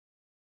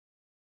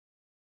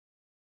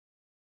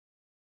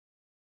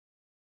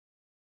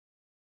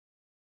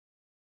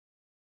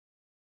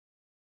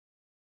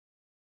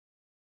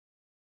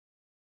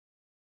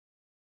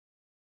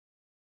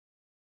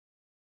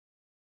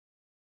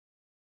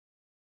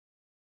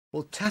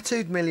Well,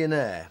 Tattooed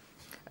Millionaire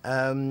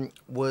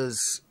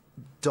was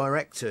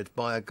directed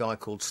by a guy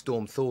called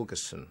Storm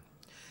Thorgerson,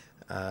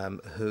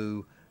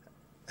 who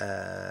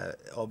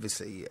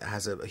obviously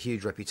has a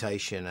huge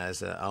reputation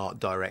as an art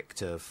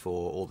director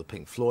for all the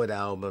Pink Floyd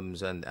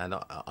albums, and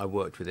I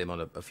worked with him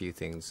on a few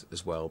things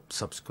as well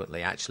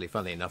subsequently. Actually,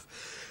 funnily enough,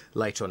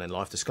 later on in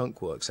life, the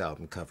Skunkworks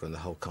album cover and the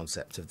whole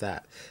concept of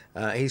that.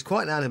 He's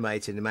quite an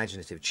animated,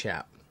 imaginative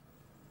chap.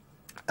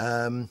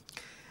 And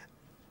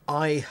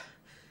I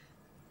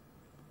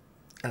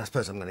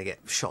suppose I'm going to get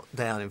shot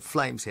down in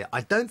flames here.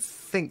 I don't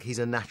think he's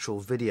a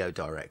natural video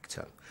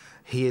director.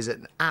 He is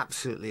an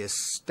absolutely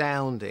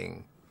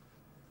astounding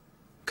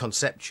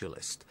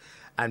conceptualist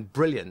and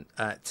brilliant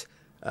at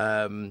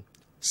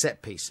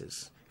set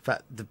pieces. In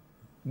fact, the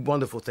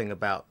wonderful thing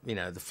about, you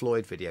know, the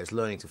Floyd videos,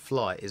 Learning to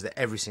Fly, is that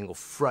every single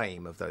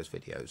frame of those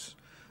videos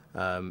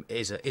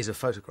is a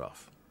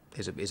photograph.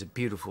 Is a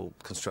beautiful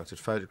constructed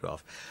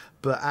photograph.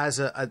 But as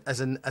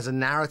a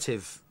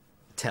narrative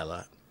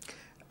teller,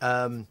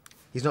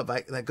 he's not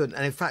that good.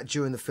 And in fact,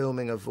 during the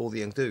filming of All the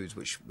Young Dudes,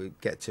 which we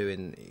get to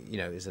in, you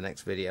know, is the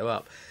next video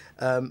up,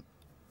 I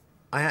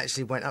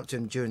actually went up to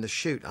him during the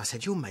shoot. I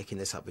said, "You're making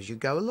this up as you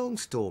go along,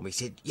 Storm." He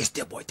said, "Yes,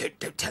 dear boy,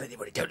 don't tell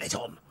anybody, don't let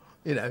on."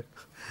 You know.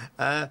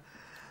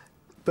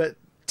 But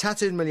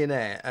Tattooed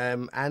Millionaire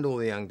and All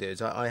the Young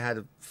Dudes, I had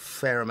a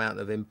fair amount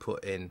of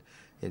input in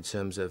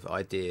terms of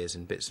ideas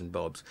and bits and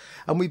bobs.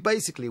 And we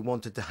basically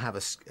wanted to have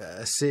a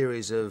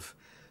series of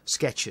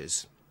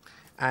sketches.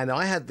 And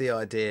I had the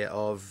idea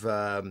of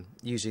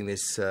using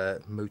this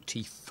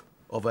motif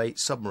of a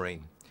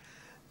submarine,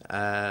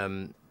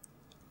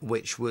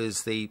 which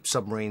was the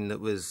submarine that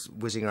was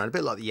whizzing around, a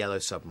bit like the Yellow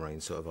Submarine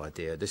sort of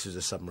idea. This was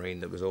a submarine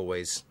that was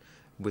always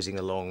whizzing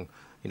along,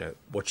 you know,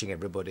 watching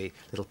everybody,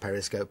 little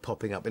periscope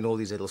popping up in all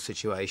these little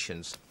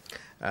situations.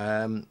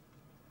 And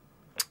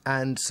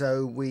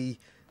so we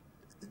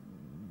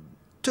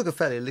took a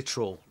fairly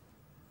literal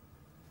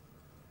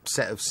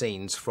set of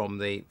scenes from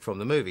the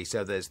movie.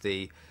 So there's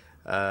the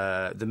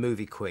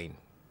movie queen,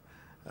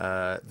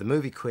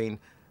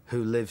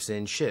 who lives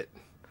in shit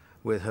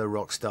with her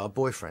rock star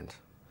boyfriend.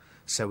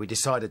 So we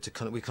decided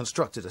to we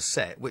constructed a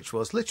set which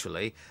was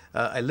literally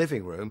a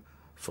living room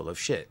full of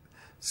shit.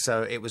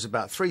 So it was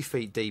about 3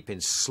 feet deep in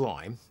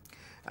slime,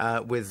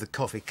 with the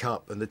coffee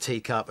cup and the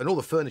teacup and all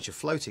the furniture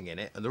floating in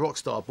it, and the rock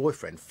star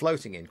boyfriend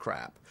floating in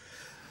crap.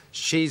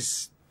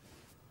 She's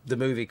the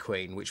movie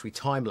queen, which we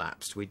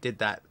time-lapsed. We did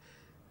that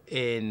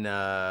in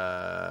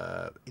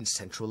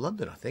central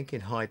London, I think,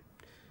 in Hyde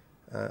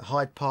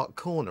Park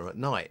Corner at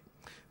night,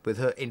 with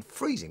her in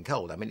freezing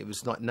cold. I mean, it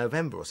was like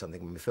November or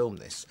something when we filmed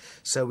this.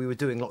 So we were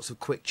doing lots of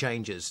quick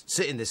changes.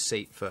 Sit in this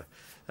seat for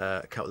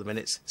a couple of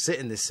minutes, sit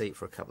in this seat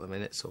for a couple of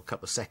minutes or a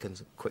couple of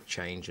seconds, quick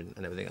change and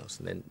everything else,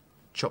 and then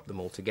chop them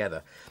all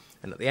together.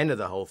 And at the end of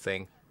the whole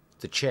thing,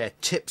 the chair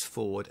tips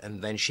forward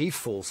and then she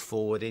falls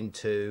forward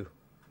into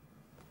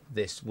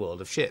this world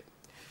of shit,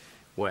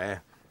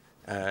 where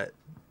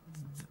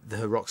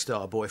her rock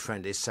star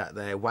boyfriend is sat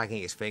there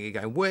wagging his finger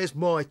going, "Where's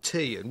my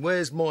tea and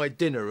where's my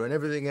dinner and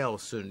everything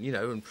else, and you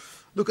know, and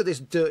look at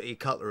this dirty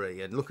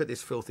cutlery and look at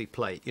this filthy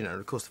plate," you know. And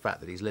of course the fact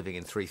that he's living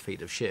in 3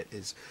 feet of shit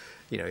is,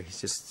 you know, he's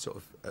just sort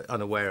of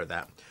unaware of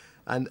that.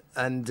 And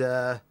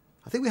I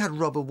think we had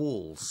rubber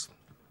walls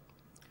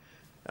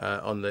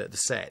on the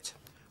set,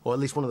 or at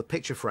least one of the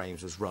picture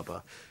frames was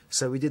rubber.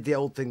 So we did the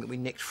old thing that we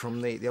nicked from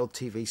the old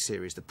TV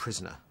series The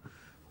Prisoner,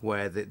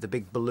 where the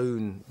big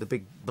balloon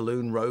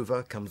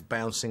rover comes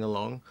bouncing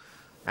along,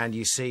 and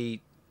you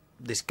see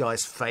this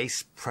guy's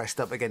face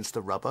pressed up against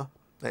the rubber.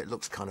 It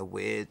looks kind of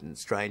weird and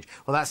strange.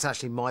 Well, that's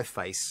actually my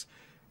face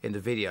in the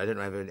video. I don't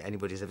know if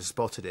anybody's ever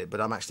spotted it, but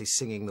I'm actually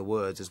singing the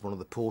words as one of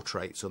the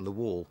portraits on the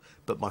wall,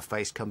 but my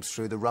face comes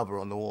through the rubber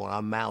on the wall, and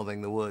I'm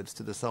mouthing the words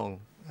to the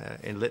song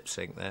in lip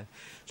sync there.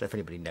 So if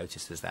anybody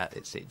notices that,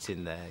 it's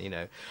in there, you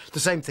know. The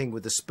same thing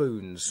with the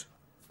spoons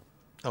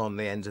on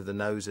the ends of the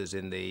noses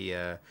in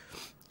the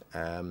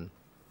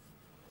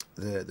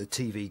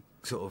TV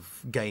sort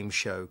of game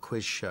show,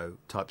 quiz show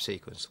type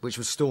sequence, which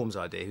was Storm's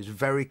idea. He was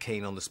very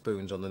keen on the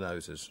spoons on the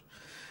noses.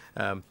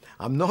 I'm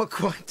not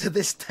quite, to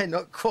this day,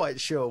 not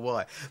quite sure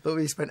why, but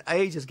we spent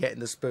ages getting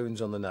the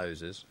spoons on the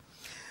noses.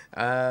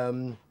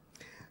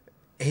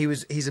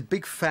 He's a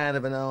big fan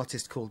of an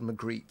artist called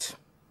Magritte.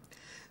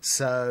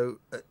 So,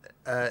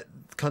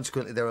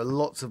 consequently, there are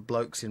lots of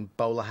blokes in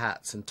bowler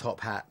hats and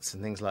top hats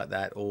and things like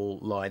that, all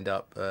lined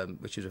up,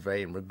 which is a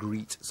very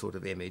Magritte sort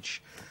of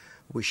image.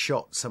 We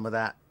shot some of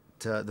that,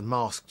 the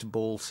masked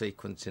ball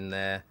sequence in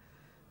there,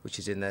 which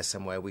is in there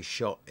somewhere. We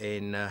shot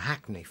in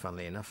Hackney,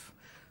 funnily enough.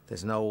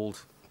 There's an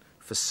old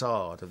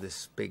facade of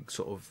this big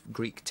sort of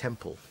Greek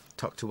temple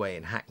tucked away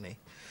in Hackney.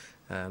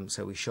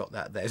 So we shot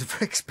that there. It was a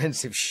very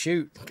expensive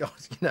shoot.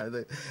 God, you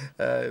know,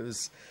 it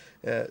was...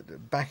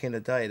 back in the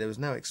day, there was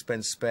no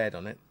expense spared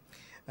on it,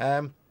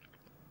 and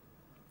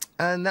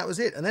that was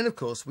it. And then, of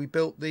course, we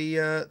built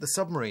the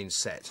submarine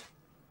set,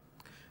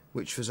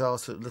 which was our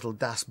sort of little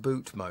Das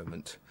Boot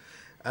moment.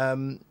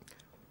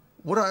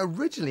 What I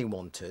originally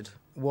wanted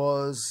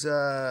was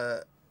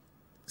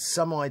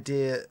some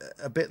idea,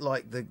 a bit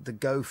like the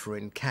gopher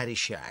in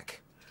Caddyshack,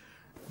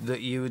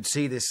 that you would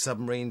see this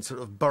submarine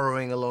sort of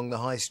burrowing along the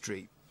high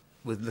street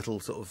with little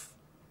sort of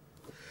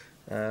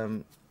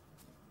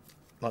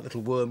like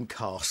little worm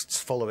casts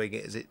following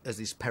it as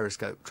this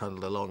periscope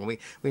trundled along. And we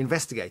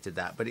investigated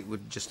that, but it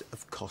would just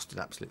have cost an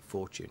absolute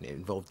fortune. It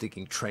involved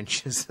digging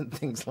trenches and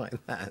things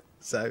like that.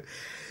 So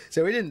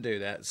we didn't do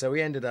that. So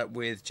we ended up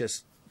with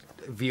just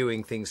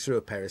viewing things through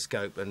a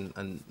periscope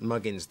and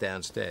muggins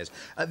downstairs.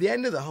 At the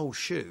end of the whole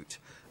shoot,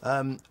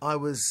 I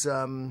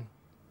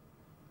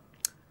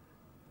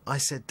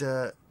said,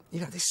 you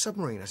know, this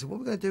submarine, I said, what are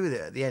we going to do with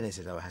it? At the end, he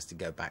said, oh, it has to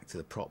go back to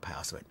the prop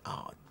house. I went,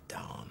 oh,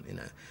 darn, you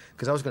know,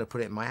 because I was going to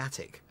put it in my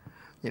attic,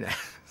 you know.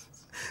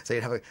 So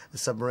you'd have a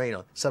submarine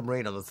on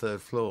the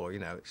third floor, you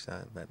know, which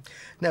but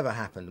never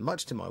happened,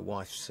 much to my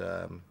wife's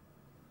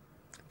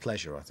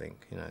pleasure, I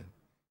think, you know.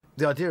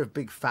 The idea of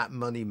big fat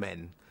money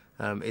men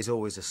is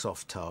always a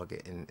soft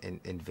target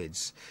in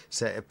vids,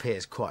 so it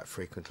appears quite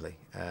frequently.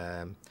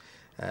 And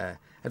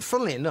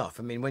funnily enough,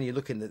 I mean, when you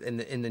look in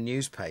the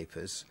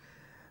newspapers,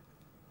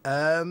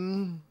 they're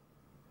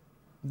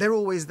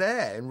always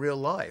there in real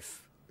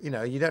life. You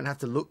know, you don't have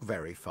to look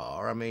very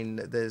far. I mean,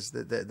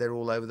 they're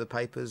all over the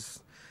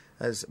papers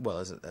as well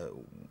as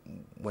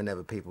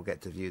whenever people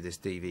get to view this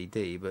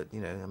DVD. But,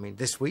 you know, I mean,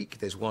 this week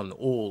there's one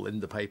all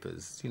in the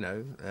papers, you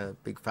know,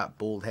 big fat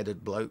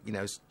bald-headed bloke, you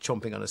know,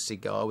 chomping on a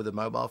cigar with a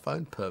mobile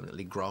phone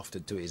permanently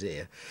grafted to his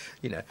ear,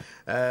 you know,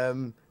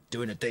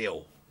 doing a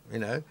deal, you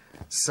know.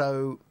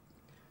 So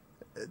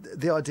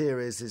the idea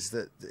is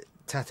that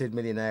Tattooed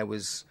Millionaire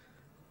was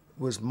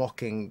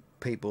mocking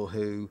people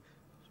who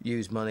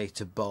use money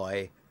to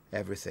buy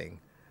everything,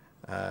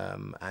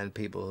 and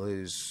people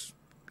whose,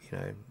 you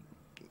know,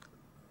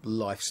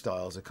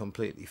 lifestyles are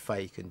completely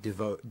fake and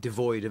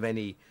devoid of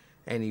any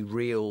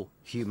real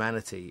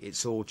humanity.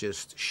 It's all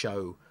just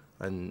show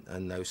and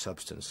no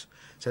substance.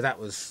 So that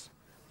was,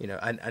 you know,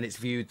 and it's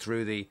viewed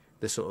through the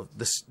sort of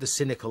the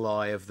cynical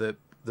eye of the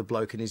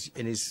bloke in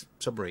his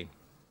submarine.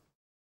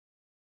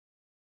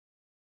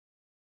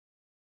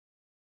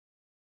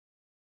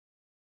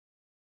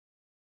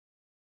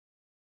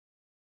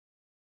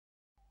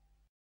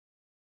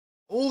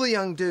 All the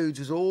Young Dudes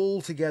was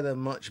altogether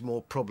much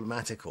more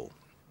problematical,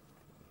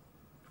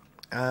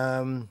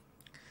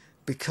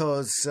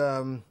 because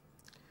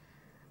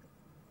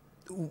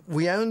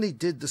we only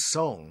did the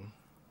song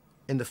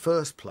in the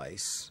first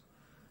place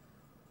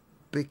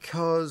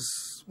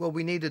because, well,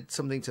 we needed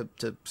something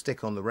to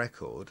stick on the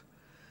record,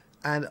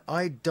 and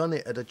I'd done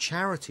it at a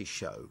charity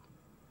show.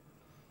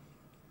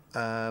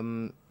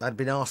 I'd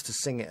been asked to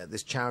sing it at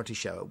this charity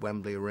show at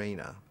Wembley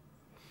Arena.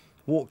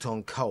 Walked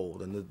on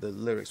cold, and the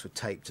lyrics were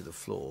taped to the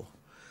floor,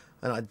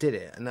 and I did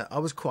it, and I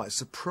was quite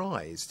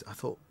surprised. I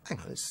thought, hang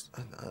on,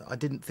 I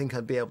didn't think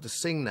I'd be able to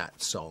sing that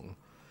song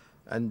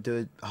and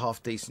do a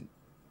half decent,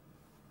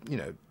 you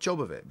know, job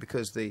of it,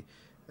 because the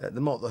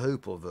Mott the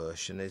Hoople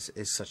version is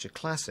such a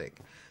classic.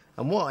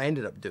 And what I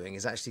ended up doing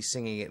is actually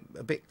singing it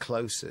a bit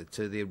closer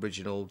to the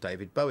original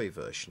David Bowie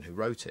version, who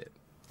wrote it.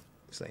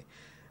 See,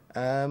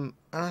 and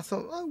I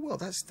thought, oh well,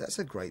 that's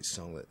a great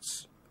song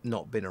that's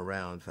not been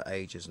around for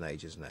ages and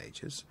ages and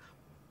ages.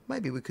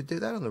 Maybe we could do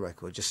that on the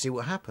record, just see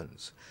what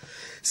happens.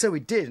 So we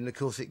did, and of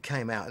course it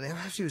came out, and it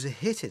actually was a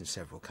hit in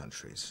several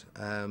countries.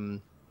 So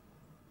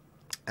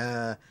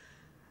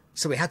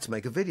we had to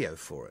make a video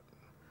for it.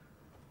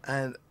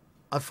 And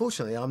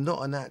unfortunately, I'm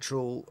not a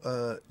natural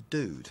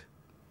dude.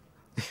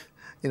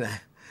 You know,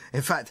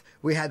 in fact,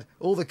 we had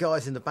all the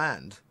guys in the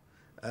band.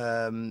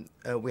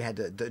 We had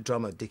the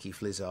drummer Dickie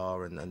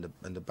Flizzar and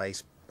the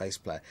bass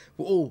player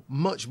were all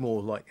much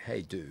more like,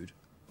 hey dude,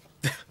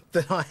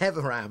 than I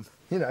ever am,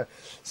 you know.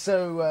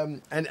 So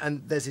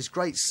and there's this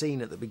great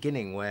scene at the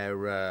beginning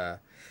where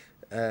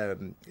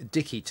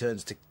Dickie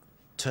turns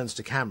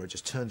to camera,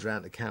 just turns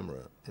around to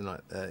camera, and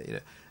like you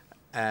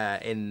know,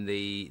 in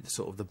the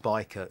sort of the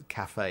biker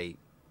cafe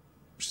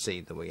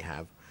scene that we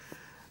have.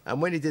 And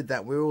when he did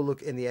that, we were all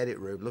in the edit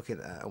room looking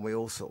at that, and we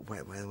all sort of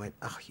went,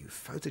 oh, you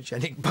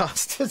photogenic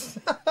bastards.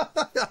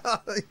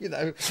 You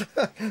know,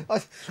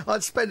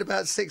 I'd spent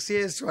about 6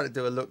 years trying to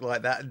do a look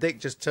like that, and Dick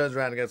just turns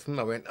around and goes,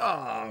 I went,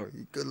 oh,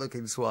 you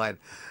good-looking swine.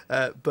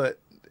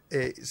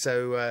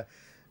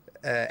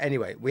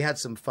 Anyway, we had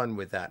some fun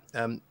with that.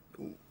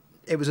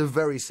 It was a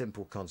very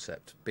simple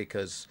concept,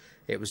 because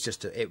it was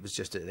just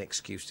an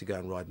excuse to go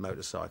and ride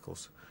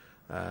motorcycles,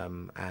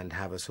 and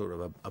have a sort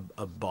of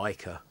a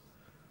biker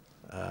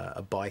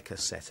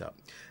setup.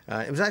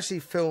 It was actually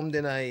filmed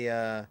in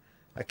a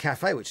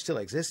cafe which still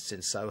exists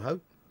in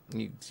Soho.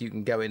 You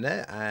can go in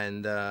there,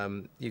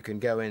 and you can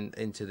go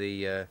into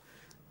the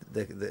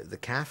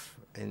cafe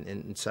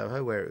in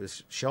Soho where it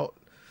was shot.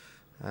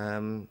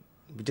 We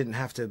didn't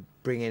have to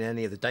bring in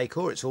any of the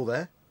decor; it's all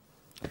there,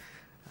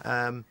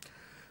 and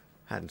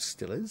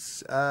still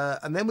is.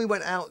 And then we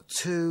went out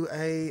to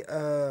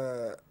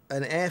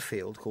an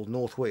airfield called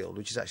North Weald,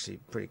 which is actually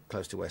pretty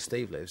close to where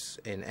Steve lives,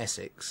 in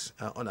Essex,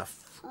 on a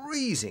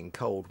freezing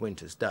cold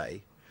winter's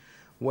day,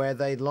 where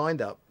they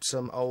lined up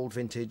some old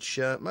vintage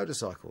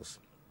motorcycles.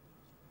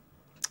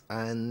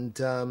 and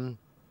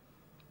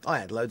I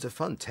had loads of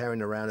fun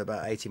tearing around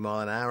about 80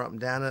 mile an hour up and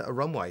down a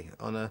runway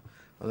on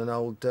an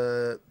old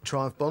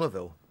Triumph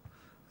Bonneville,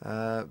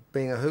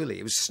 being a hoolie.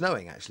 It was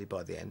snowing actually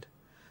by the end,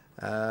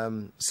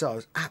 so I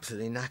was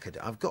absolutely knackered.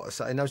 I've got to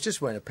say, and I was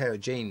just wearing a pair of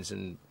jeans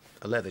and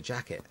a leather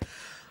jacket.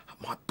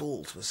 My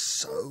balls were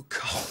so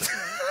cold,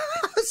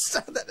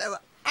 so that they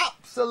were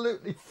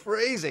absolutely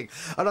freezing.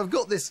 And I've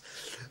got this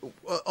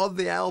on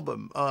the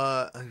album,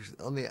 not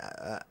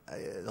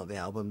the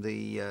album,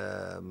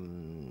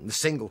 the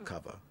single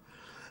cover.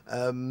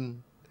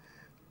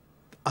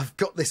 I've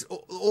got this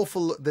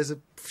awful, there's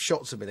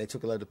shots of me, they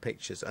took a load of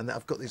pictures, and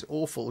I've got this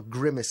awful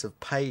grimace of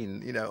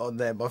pain, you know, on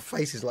there. My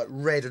face is like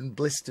red and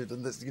blistered,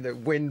 and there's, you know,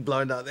 wind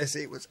blowing out this.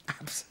 It was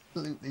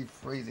absolutely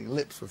freezing.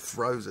 Lips were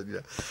frozen, you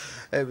know.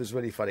 It was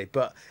really funny.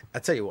 But I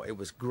tell you what, it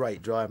was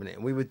great driving it.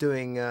 And we were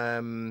doing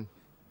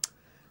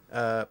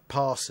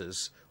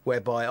passes,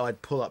 whereby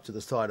I'd pull up to the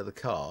side of the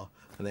car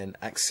and then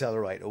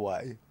accelerate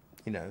away,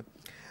 you know,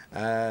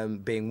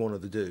 being one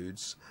of the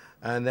dudes.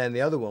 And then the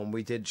other one,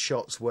 we did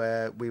shots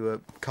where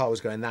car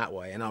was going that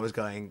way and I was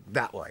going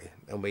that way,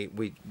 and we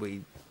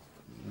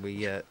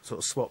sort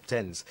of swapped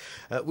ends,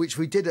 which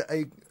we did at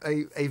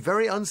a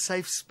very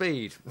unsafe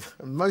speed,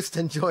 most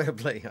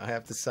enjoyably, I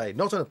have to say,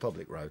 not on a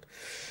public road.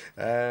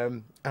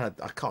 And I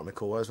can't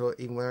recall I was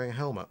even wearing a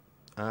helmet.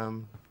 I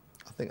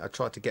think I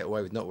tried to get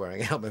away with not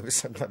wearing a helmet. It was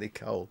so bloody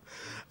cold.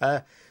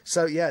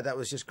 So yeah, that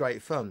was just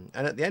great fun.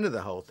 And at the end of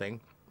the whole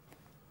thing,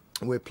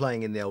 we're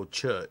playing in the old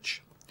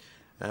church.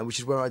 Which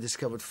is where I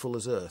discovered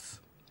Fuller's Earth,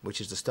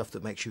 which is the stuff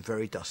that makes you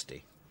very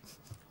dusty.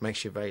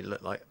 Makes you very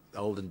look like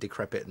old and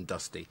decrepit and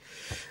dusty.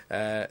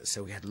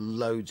 So we had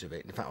loads of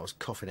it. In fact, I was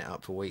coughing it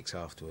up for weeks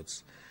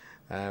afterwards.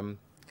 And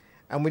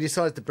we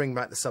decided to bring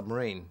back the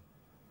submarine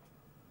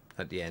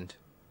at the end,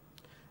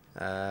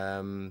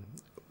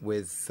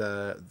 with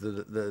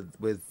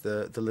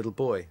the little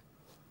boy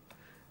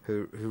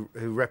who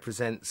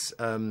represents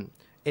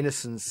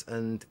innocence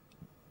and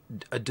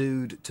a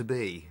dude to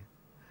be.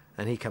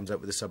 And he comes up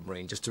with a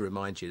submarine just to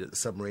remind you that the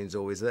submarine's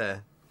always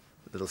there.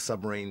 The little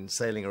submarine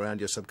sailing around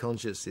your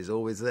subconscious is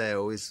always there,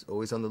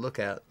 always on the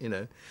lookout, you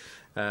know,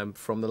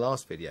 from the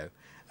last video.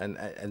 And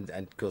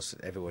of course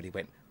everybody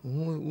went,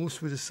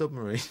 what's with a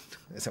submarine?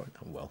 So I went,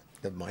 oh, well,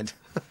 never mind.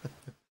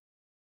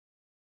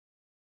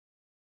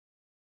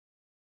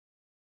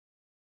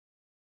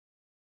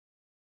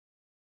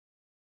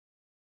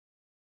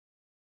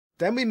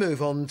 Then we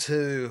move on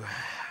to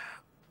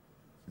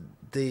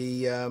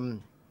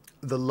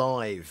the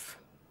live,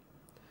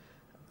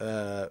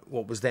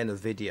 what was then a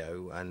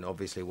video, and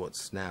obviously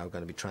what's now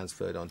going to be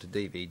transferred onto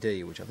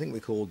DVD, which I think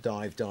we call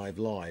Dive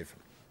Live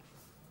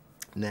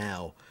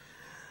now.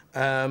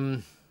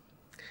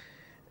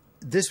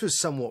 This was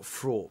somewhat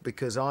fraught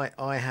because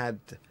I had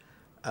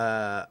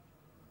a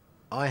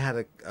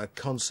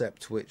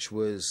concept which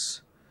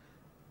was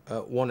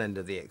one end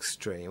of the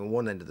extreme,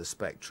 one end of the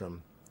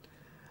spectrum,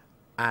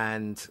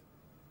 and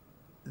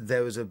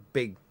there was a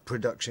big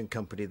production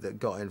company that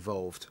got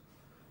involved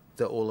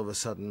that all of a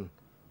sudden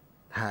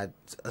had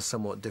a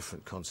somewhat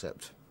different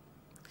concept,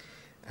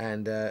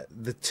 and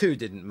the two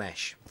didn't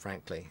mesh,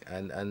 frankly,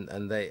 and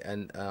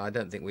I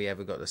don't think we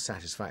ever got a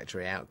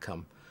satisfactory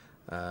outcome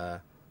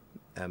out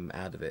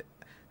of it.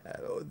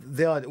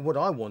 What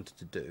I wanted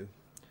to do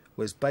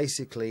was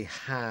basically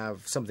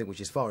have something which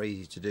is far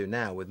easier to do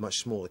now with much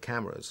smaller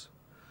cameras,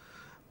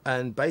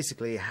 and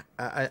basically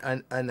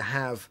and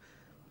have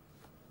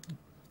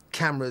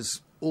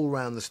cameras all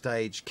around the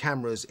stage,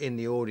 cameras in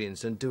the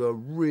audience, and do a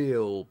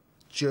real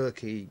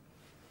jerky,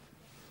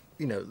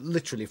 you know,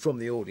 literally from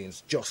the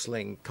audience,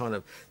 jostling, kind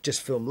of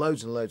just film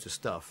loads and loads of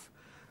stuff,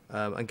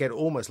 and get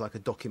almost like a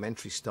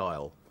documentary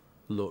style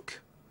look,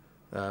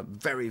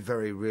 very,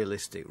 very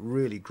realistic,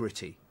 really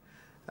gritty,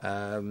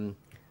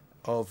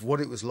 of what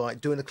it was like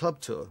doing a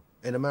club tour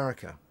in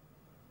America.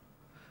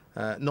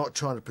 Not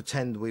trying to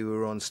pretend we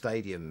were on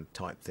stadium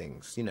type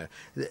things, you know.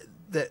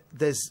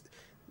 There's,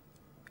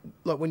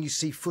 like when you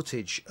see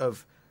footage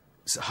of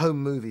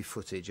home movie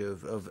footage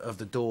of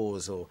the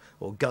Doors or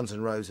Guns N'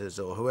 Roses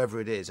or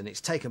whoever it is, and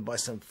it's taken by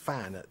some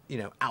fan at, you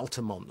know,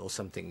 Altamont or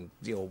something,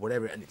 you know,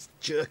 whatever, and it's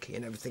jerky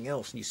and everything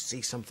else, and you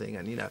see something,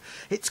 and, you know,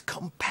 it's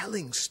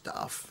compelling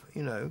stuff,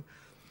 you know,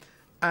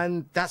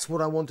 and that's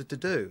what I wanted to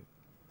do.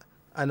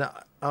 And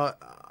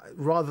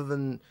rather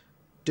than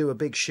do a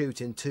big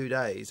shoot in 2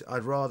 days,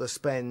 I'd rather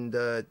spend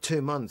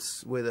 2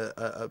 months with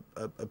a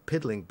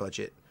piddling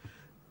budget,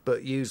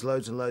 but use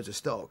loads and loads of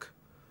stock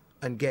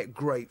and get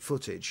great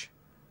footage,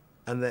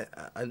 and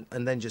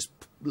then just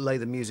lay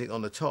the music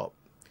on the top.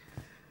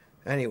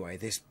 Anyway,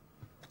 this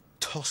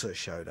tosser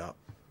showed up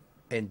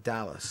in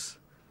Dallas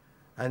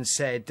and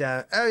said,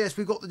 oh yes,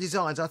 we've got the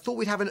designs. I thought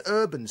we'd have an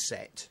urban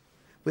set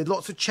with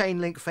lots of chain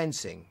link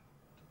fencing.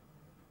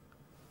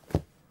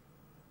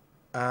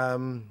 I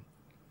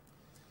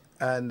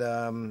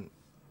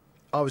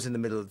was in the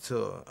middle of the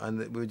tour, and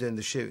we were doing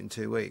the shoot in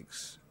 2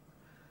 weeks.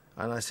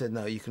 And I said,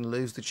 no, you can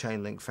lose the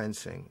chain link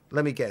fencing.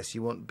 Let me guess,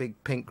 you want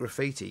big pink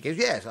graffiti? He goes,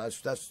 yes,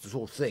 that's the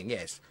sort of thing,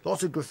 yes.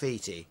 Lots of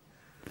graffiti,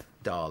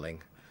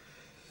 darling.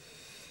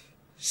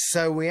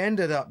 So we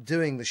ended up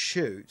doing the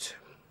shoot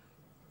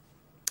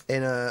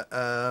in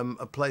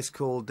a place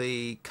called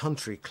the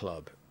Country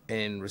Club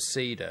in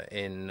Reseda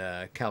in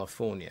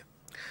California,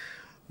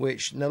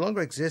 which no longer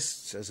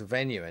exists as a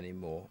venue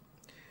anymore.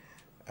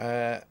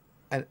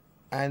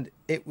 And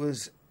it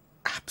was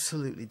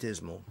absolutely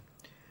dismal.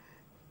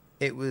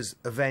 It was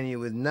a venue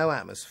with no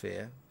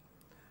atmosphere,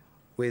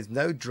 with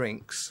no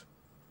drinks,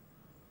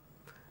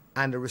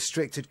 and a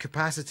restricted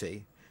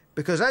capacity.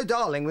 Because, oh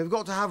darling, we've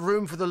got to have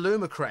room for the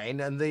Luma crane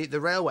and the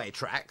railway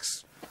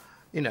tracks,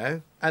 you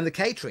know, and the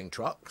catering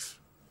trucks,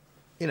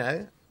 you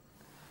know.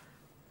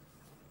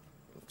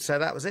 So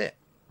that was it.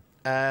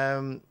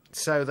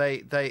 So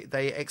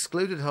they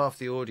excluded half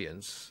the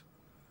audience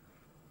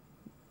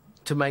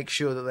to make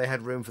sure that they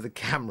had room for the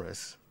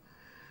cameras.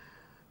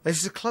 This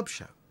is a club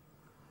show.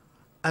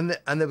 And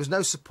there was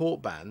no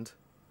support band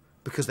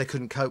because they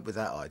couldn't cope with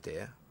that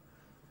idea.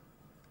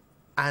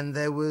 And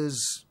there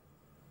was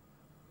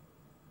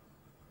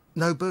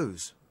no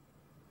booze.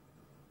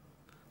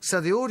 So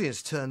the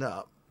audience turned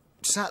up,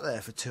 sat there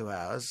for 2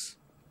 hours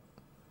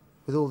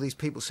with all these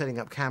people setting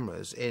up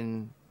cameras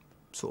in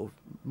sort of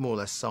more or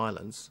less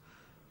silence.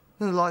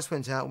 Then the lights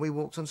went out and we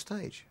walked on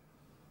stage.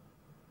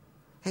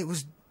 It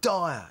was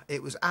dire.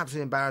 It was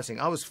absolutely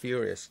embarrassing. I was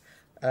furious.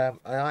 I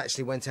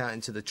actually went out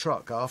into the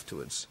truck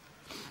afterwards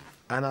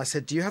and I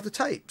said, do you have the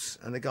tapes?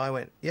 And the guy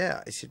went,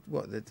 yeah. He said,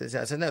 what?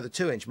 I said, no, the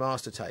 2-inch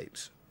master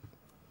tapes.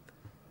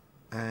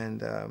 And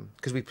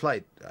because we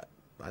played,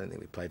 I don't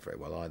think we played very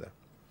well either.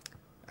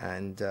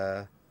 And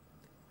the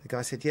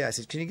guy said, yeah. I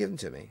said, can you give them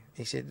to me?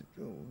 He said,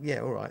 oh, yeah,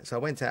 all right. So I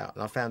went out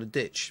and I found a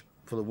ditch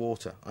full of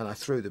water and I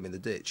threw them in the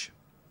ditch.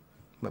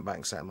 Went back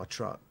and sat in my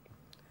truck.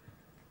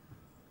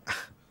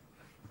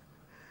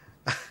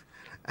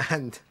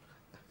 And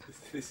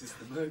this is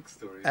the Merck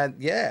story. And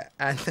yeah,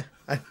 and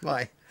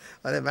my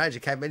manager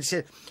came in and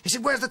he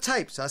said, where's the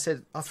tapes? I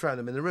said, I've thrown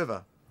them in the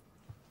river.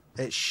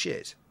 It's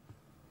shit.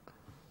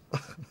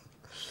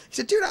 He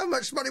said, do you know how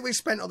much money we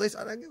spent on this?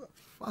 I don't give a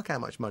fuck how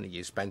much money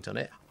you spent on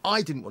it.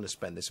 I didn't want to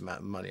spend this amount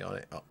of money on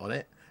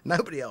it.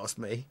 Nobody asked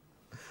me.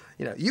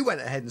 You know, you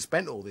went ahead and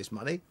spent all this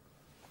money.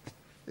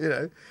 You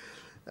know,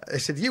 they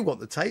said, you want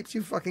the tapes?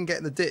 You fucking get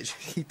in the ditch.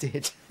 He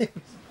did. He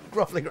was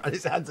grovelling around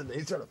his hands and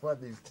knees trying to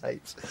find these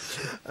tapes.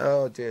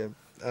 Oh dear.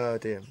 Oh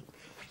dear.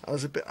 I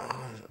was a bit,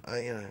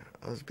 you know,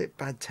 I was a bit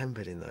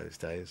bad-tempered in those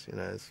days. You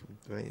know, I was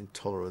a very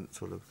intolerant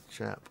sort of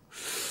chap.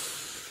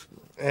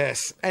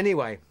 Yes.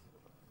 Anyway,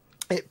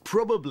 it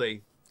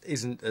probably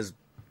isn't as,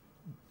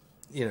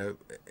 you know,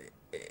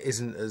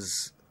 isn't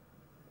as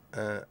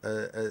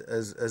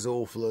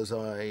awful as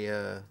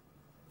I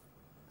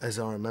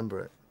remember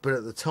it. But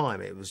at the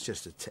time, it was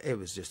just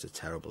a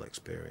terrible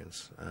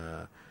experience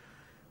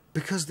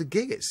because the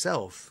gig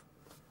itself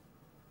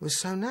was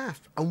so naff,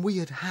 and we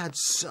had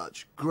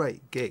such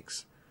great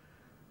gigs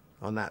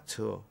on that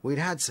tour. We'd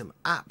had some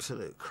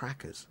absolute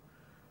crackers,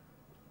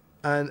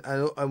 and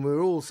we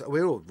were all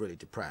really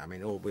depressed. I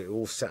mean, we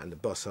all sat in the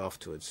bus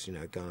afterwards, you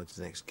know, going on to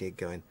the next gig,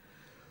 going,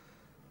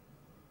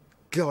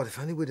 God, if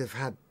only we'd have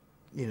had,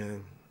 you know,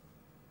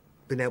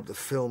 been able to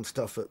film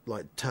stuff at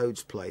like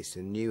Toad's Place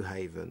in New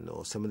Haven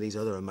or some of these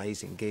other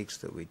amazing gigs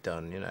that we'd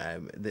done, you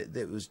know,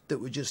 that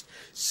were just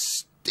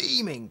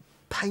steaming,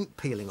 paint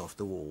peeling off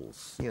the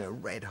walls, you know,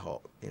 red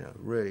hot, you know,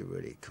 really,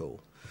 really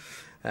cool.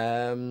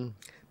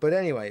 But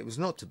anyway, it was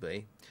not to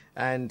be,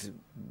 and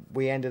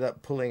we ended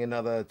up pulling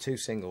another 2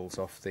 singles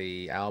off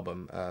the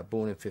album,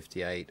 Born in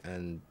 '58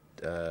 and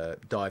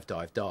Dive,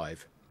 Dive,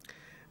 Dive,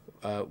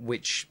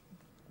 which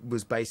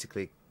was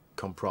basically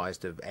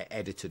comprised of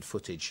edited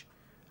footage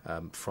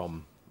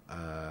from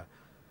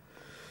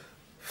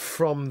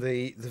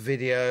the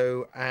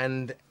video,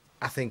 and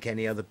I think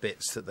any other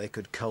bits that they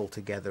could cull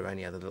together,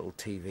 any other little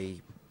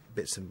TV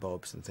bits and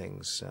bobs and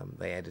things,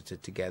 they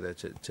edited together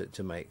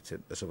to make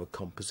a sort of a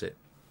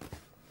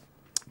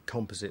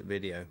composite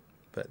video.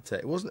 But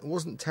it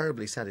wasn't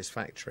terribly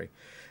satisfactory.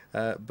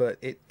 But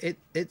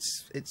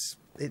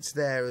it's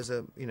there as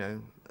a, you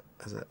know,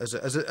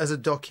 as a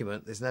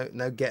document. There's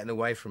no getting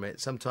away from it.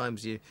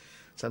 Sometimes you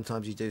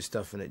do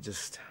stuff and it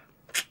just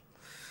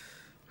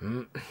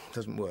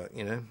doesn't work,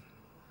 you know.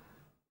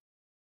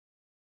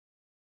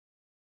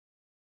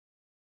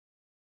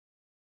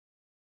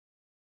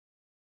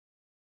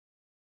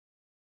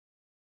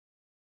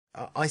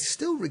 I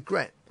still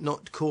regret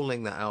not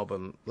calling that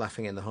album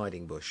Laughing in the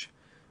Hiding Bush,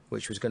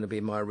 which was going to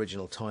be my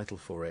original title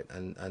for it,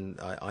 and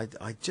I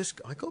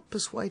got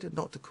persuaded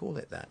not to call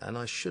it that, and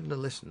I shouldn't have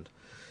listened.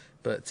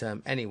 But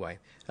anyway,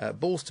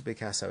 Balls to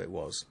Picasso it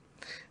was,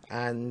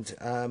 and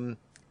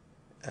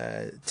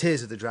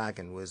Tears of the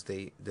Dragon was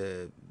the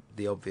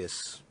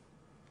obvious,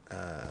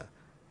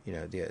 you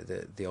know,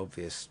 the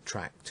obvious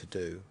track to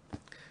do,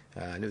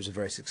 and it was a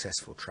very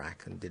successful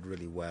track and did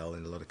really well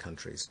in a lot of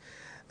countries.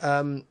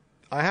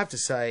 I have to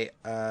say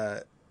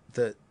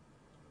that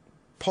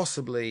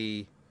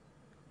possibly,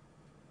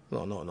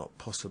 well, not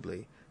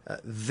possibly,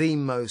 the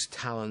most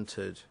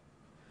talented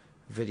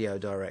video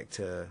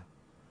director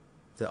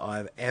that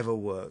I've ever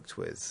worked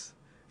with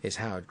is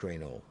Howard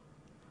Greenall,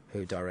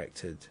 who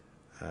directed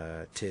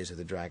Tears of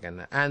the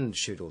Dragon and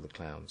Shoot All the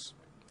Clowns.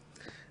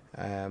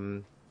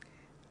 And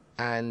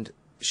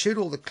Shoot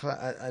All the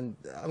and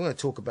I'm going to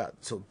talk about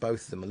sort of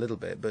both of them a little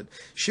bit, but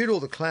Shoot All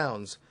the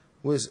Clowns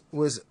was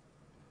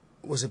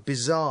a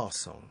bizarre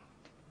song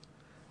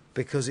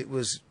because it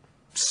was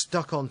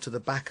stuck onto the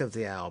back of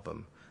the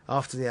album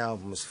after the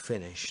album was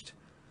finished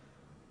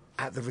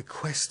at the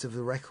request of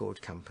the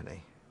record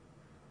company.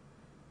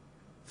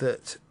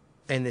 That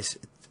in this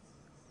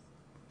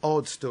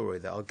odd story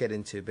that I'll get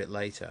into a bit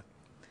later.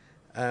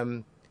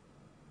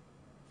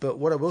 But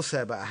what I will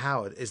say about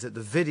Howard is that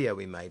the video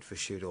we made for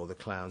Shoot All the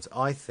Clowns,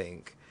 I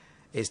think,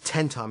 is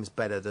 10 times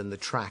better than the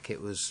track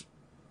it was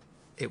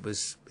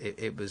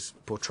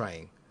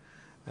portraying.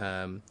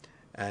 So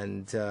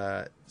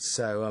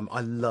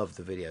I love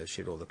the video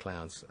Shoot All the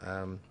Clowns.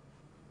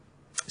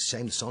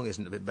 Shame the song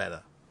isn't a bit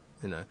better,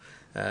 you know.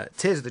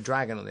 Tears of the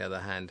Dragon, on the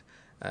other hand,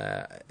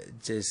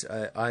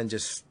 I'm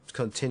just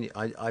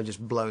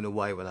blown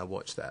away when I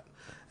watched that.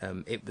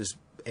 It was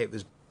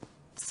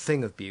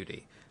thing of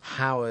beauty.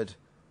 Howard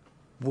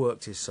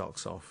worked his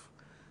socks off.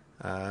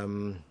 We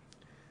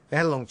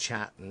had a long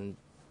chat, and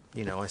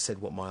you know, I said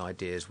what my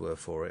ideas were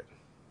for it.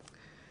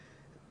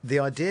 The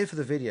idea for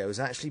the video is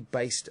actually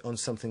based on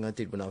something I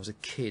did when I was a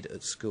kid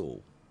at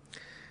school,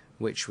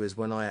 which was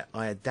when I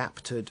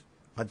directed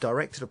a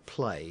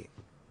play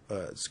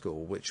at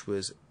school, which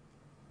was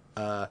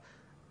a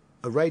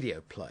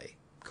radio play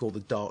called The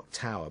Dark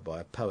Tower by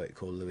a poet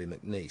called Louis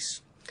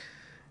MacNeice.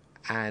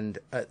 And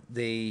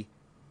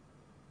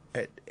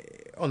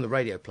on the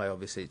radio play,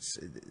 obviously, it's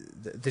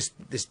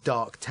this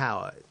Dark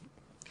Tower.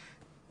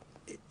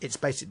 It's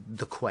basically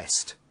the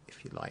quest,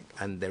 if you like,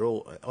 and they're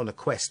all on a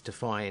quest to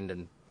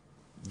find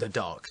the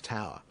Dark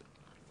Tower.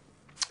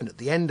 And at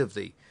the end of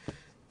the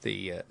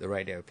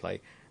radio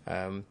play,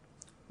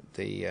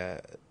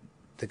 the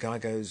guy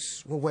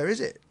goes, "Well, where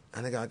is it?"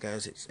 And the guy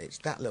goes, "It's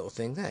that little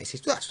thing there." He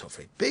says, "Well, that's not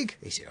very big."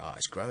 He said, "Oh,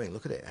 it's growing.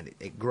 Look at it." And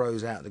it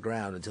grows out of the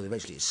ground until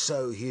eventually it's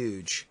so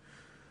huge.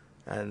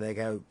 And they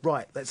go,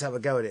 "Right, let's have a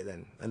go at it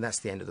then." And that's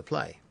the end of the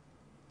play.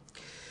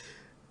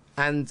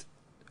 And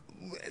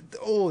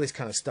all this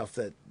kind of stuff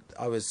that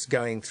I was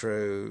going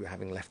through,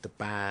 having left the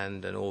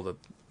band, and all the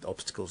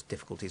obstacles,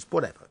 difficulties,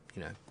 whatever,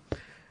 you know.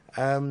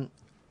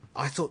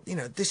 I thought, you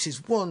know, this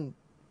is one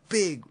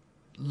big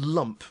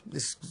lump,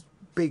 this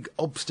big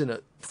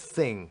obstinate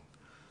thing.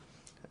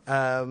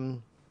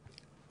 And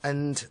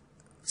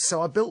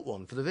so I built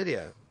one for the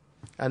video.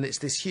 And it's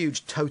this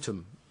huge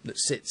totem that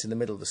sits in the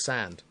middle of the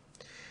sand,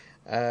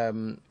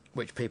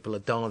 which people are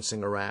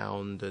dancing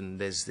around, and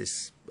there's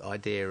this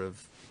idea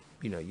of,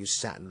 you know, you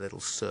sat in a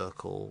little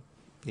circle,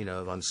 you know,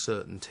 of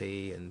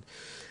uncertainty, and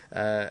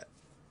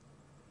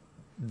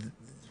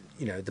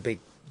you know, the big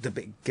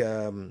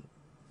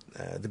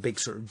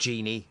sort of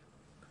genie,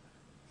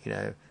 you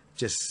know,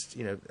 just,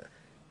 you know,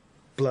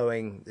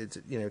 blowing,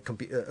 you know,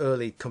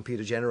 early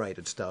computer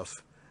generated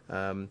stuff,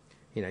 you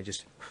know,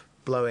 just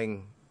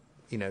blowing,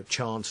 you know,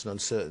 chance and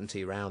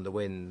uncertainty around the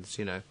winds,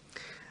 you know.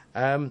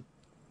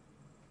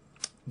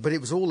 But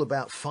it was all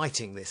about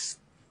fighting this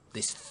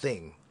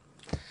thing.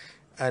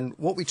 And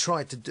what we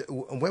tried to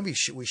do, and when we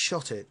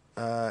shot it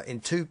in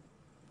two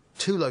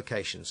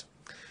locations.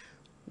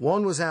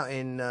 One was out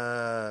in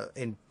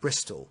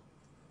Bristol,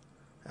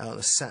 out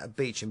on a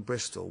beach in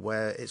Bristol,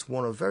 where it's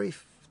one of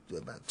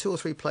about 2 or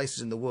 3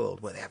 places in the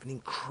world where they have an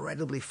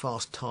incredibly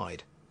fast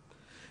tide.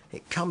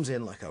 It comes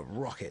in like a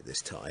rocket,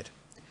 this tide.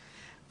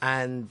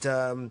 And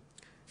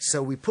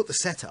so we put the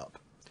set up,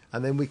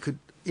 and then we could,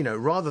 you know,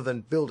 rather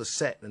than build a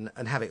set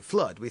and have it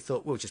flood, we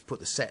thought we'll just put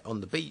the set on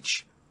the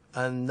beach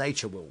and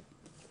nature will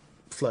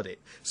flood it.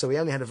 So we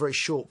only had a very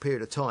short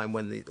period of time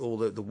when all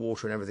the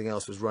water and everything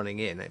else was running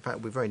in. In fact,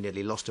 we very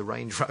nearly lost a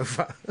Range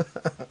Rover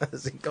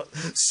as it got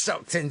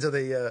sucked into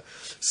the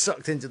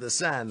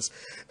sands.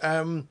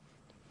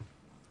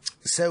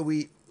 So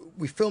we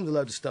filmed a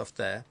load of stuff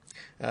there.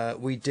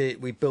 We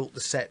built the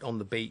set on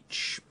the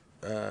beach.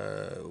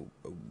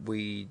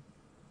 We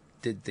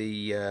did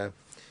the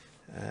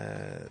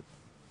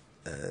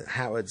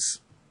Howard's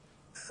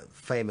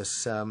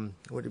famous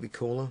what did we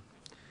call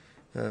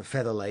her?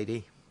 Feather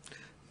Lady.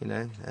 You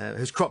know,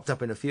 who's cropped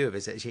up in a few of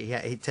his.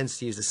 He tends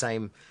to use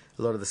a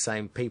lot of the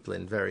same people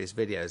in various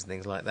videos and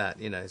things like that.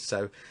 You know,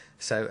 so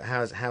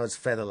Howard's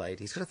Feather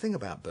Lady. He's got a thing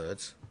about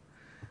birds,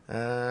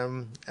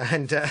 and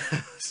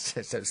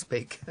so to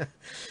speak,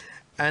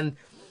 and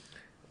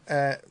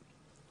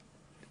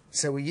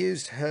so we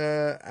used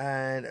her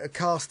and a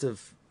cast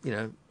of, you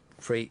know,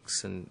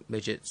 freaks and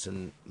midgets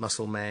and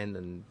muscle men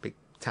and big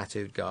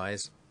tattooed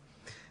guys.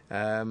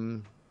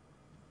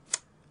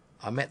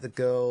 I met the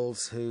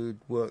girls who'd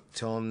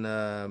worked on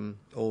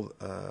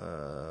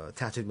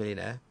Tattooed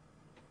Millionaire.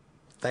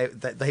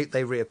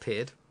 They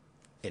reappeared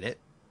in it,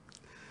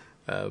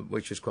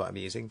 which was quite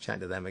amusing.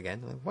 Chatting to them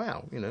again. Like,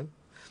 wow, you know.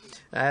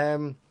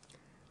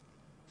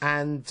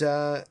 And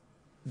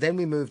then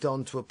we moved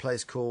on to a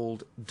place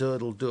called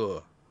Durdle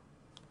Dure,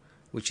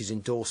 which is in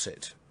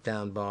Dorset,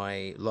 down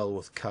by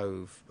Lulworth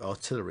Cove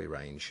Artillery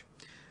Range.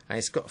 And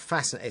it's got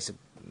it's a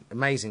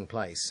amazing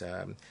place.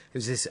 It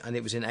was this, and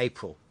it was in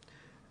April,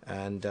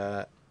 and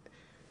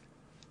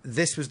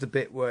this was the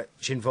bit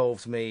which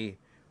involved me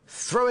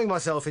throwing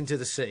myself into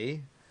the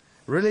sea,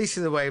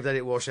 releasing the wave, let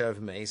it wash over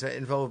me. So it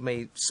involved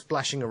me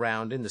splashing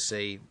around in the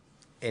sea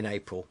in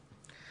April.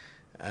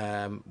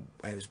 It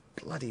was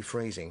bloody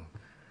freezing.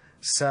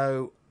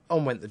 So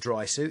on went the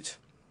dry suit,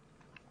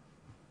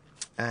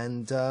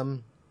 and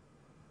then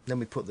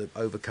we put the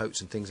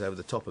overcoats and things over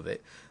the top of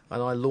it,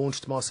 and I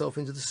launched myself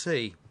into the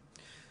sea.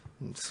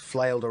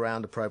 Flailed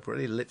around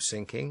appropriately, lip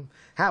syncing.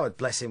 Howard,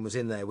 bless him, was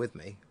in there with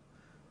me,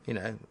 you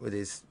know, with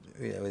his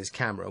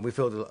camera, and we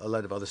filmed a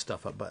load of other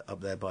stuff up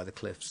there by the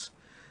cliffs.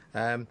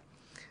 And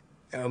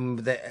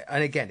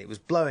again, it was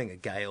blowing a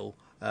gale.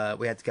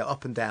 We had to go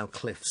up and down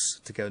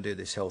cliffs to go and do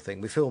this whole thing.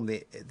 We filmed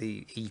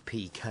the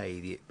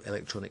EPK, the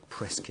electronic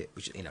press kit,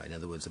 which, you know, in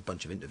other words, a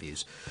bunch of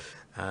interviews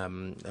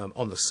on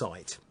the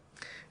site.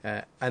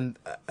 And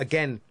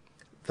again,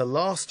 the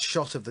last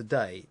shot of the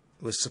day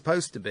was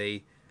supposed to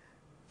be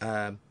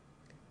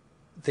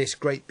this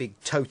great big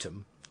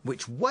totem,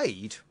 which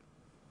weighed,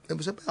 it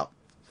was about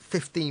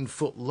 15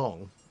 foot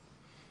long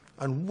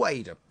and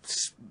weighed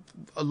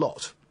a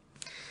lot.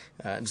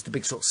 It's the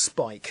big sort of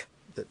spike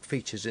that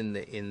features in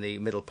the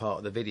middle part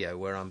of the video,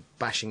 where I'm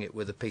bashing it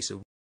with a piece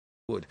of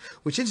wood,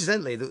 which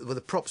incidentally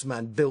the props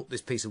man built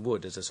this piece of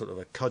wood as a sort of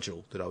a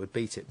cudgel that I would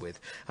beat it with,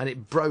 and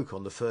it broke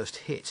on the first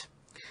hit.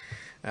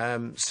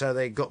 So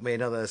they got me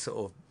another sort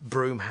of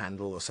broom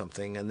handle or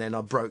something, and then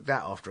I broke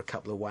that after a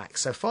couple of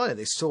whacks. So finally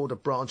they sawed a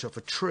branch off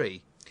a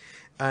tree,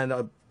 and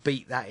I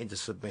beat that into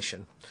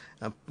submission.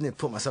 I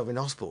put myself in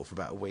hospital for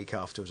about a week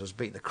afterwards. I was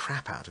beating the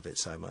crap out of it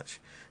so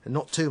much, and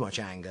not too much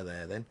anger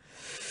there then.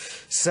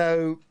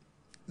 So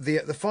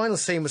the final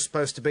scene was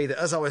supposed to be that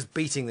as I was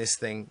beating this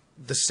thing,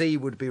 the sea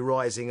would be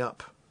rising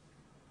up,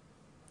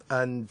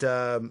 and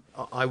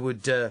I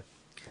would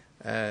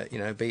you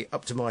know, be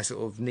up to my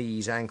sort of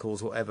knees,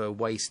 ankles, whatever,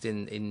 waist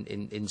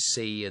in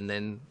sea, and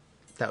then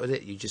that was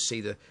it. You just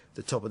see the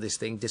top of this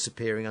thing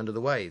disappearing under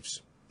the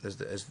waves,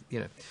 as you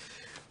know,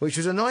 which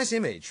was a nice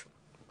image.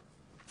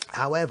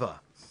 However,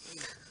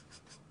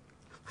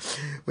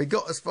 we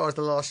got as far as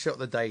the last shot of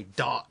the day.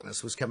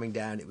 Darkness was coming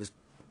down. It was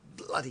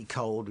bloody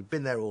cold. We'd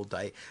been there all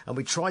day, and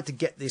we tried to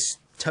get this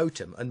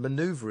totem and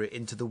manoeuvre it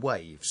into the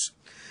waves.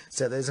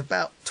 So there's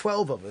about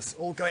 12 of us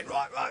all going,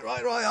 right,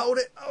 hold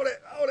it.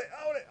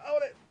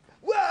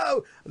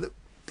 Whoa! And the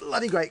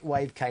bloody great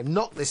wave came,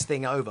 knocked this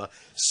thing over,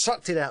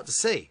 sucked it out to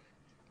sea.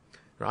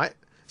 Right?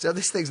 So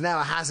this thing's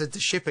now a hazard to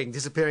shipping,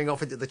 disappearing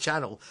off into the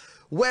channel.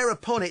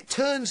 Whereupon it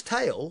turns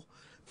tail,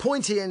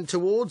 pointy end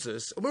towards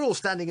us, and we're all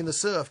standing in the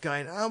surf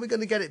going, how are we going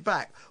to get it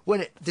back?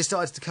 When it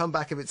decides to come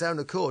back of its own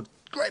accord,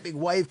 great big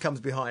wave comes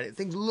behind it,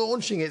 thing's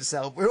launching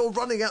itself. We're all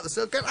running out the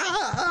surf going,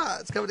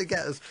 it's coming to get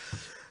us.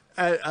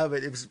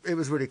 It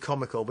was really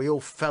comical. We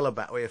all fell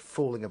about. We were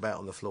falling about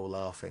on the floor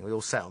laughing. We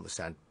all sat on the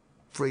stand,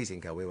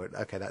 freezing cold. We went,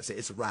 okay, that's it.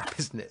 It's a wrap,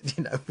 isn't it?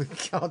 You know, we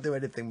can't do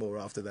anything more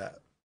after that.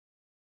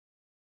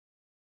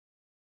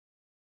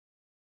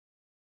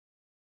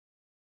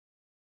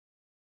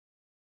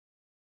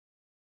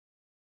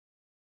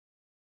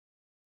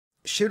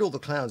 Shoot All the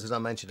Clowns, as I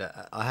mentioned,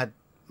 I had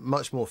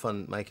much more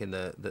fun making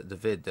the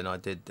vid than I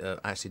did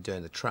actually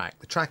doing the track.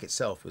 The track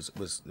itself was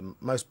the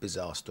most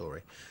bizarre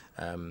story.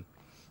 The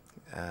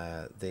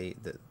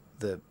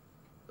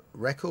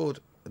record,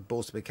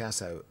 Balls to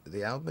Picasso,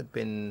 the album had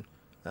been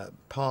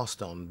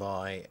passed on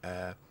by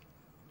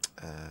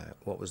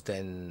what was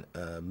then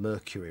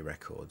Mercury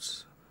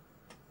Records,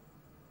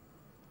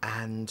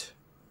 and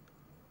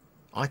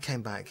I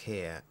came back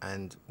here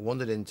and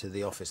wandered into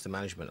the office, the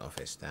management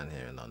office down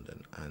here in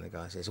London, and the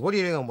guy says, what are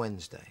you doing on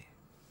Wednesday?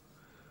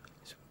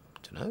 I said, I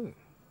don't know.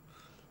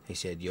 He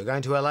said, you're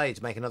going to LA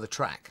to make another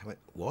track. I went,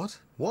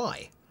 what?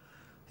 Why?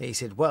 He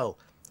said, well,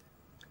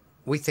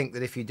 we think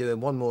that if you're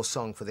doing one more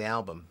song for the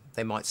album,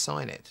 they might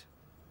sign it.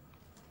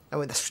 I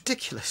went, that's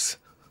ridiculous.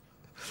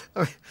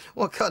 I mean,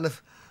 what kind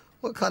of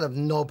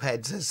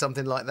knobhead says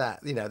something like that?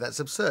 You know, that's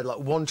absurd. Like,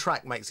 one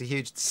track makes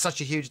such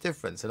a huge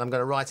difference, and I'm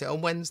going to write it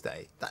on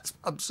Wednesday. That's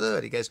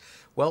absurd. He goes,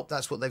 well,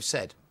 that's what they've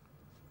said.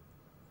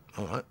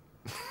 All right.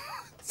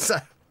 So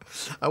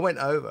I went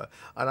over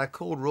and I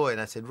called Roy and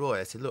I said,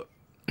 look,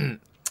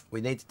 we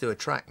need to do a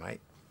track,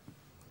 mate.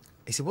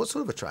 He said, what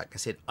sort of a track? I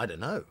said, I don't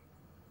know.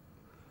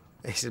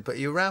 He said, but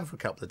you're around for a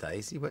couple of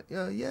days. He went,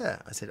 yeah.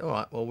 I said, all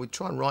right, well, we'll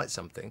try and write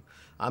something.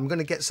 I'm going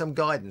to get some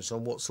guidance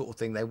on what sort of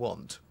thing they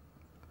want.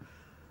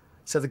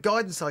 So the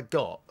guidance I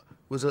got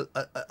was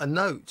a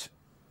note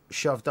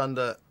shoved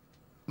under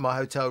my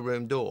hotel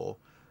room door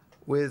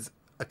with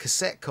a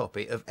cassette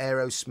copy of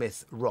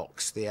Aerosmith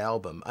Rocks, the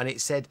album. And it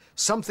said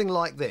something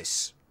like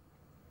this.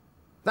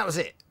 That was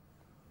it.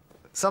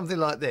 Something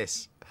like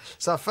this.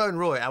 So I phoned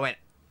Roy. I went,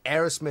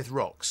 Aerosmith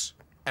Rocks.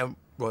 And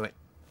Roy went,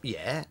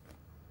 yeah.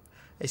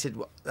 He said,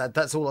 well,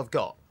 that's all I've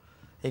got.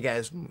 He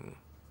goes,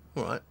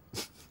 all right.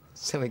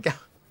 So we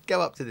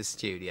go up to the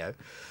studio.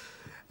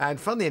 And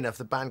funnily enough,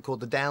 the band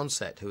called The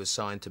Downset, who was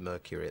signed to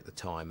Mercury at the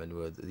time and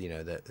were, you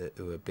know,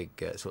 who were big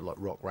sort of like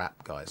rock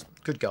rap guys.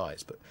 Good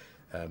guys, but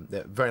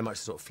They're very much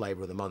the sort of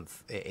flavour of the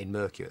month in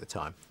Mercury at the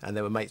time. And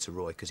they were mates of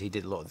Roy because he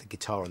did a lot of the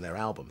guitar on their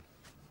album.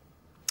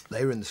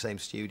 They were in the same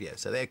studio,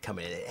 so they'd come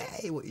in and,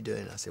 hey, what are you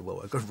doing? And I said,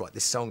 well, I've got to write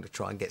this song to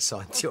try and get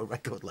signed to your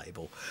record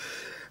label.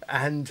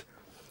 And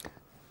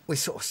we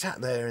sort of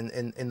sat there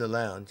in the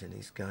lounge, and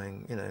he's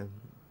going, you know,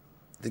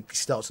 he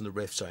starts on the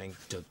riff saying,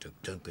 he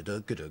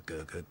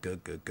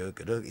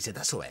said,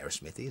 that's all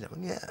Aerosmith, you know.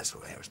 Yeah, that's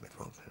all Aerosmith.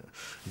 I'm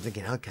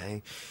thinking,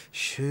 okay,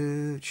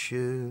 shoot,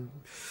 shoot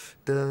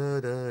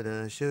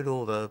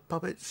all the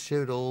puppets,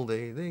 shoot all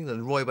the things.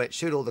 And Roy went,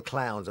 shoot all the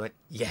clowns. I went,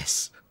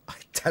 yes, I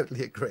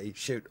totally agree,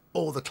 shoot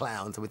all the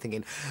clowns. And we're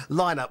thinking,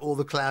 line up all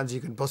the clowns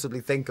you can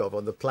possibly think of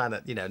on the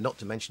planet, you know, not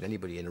to mention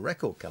anybody in a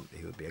record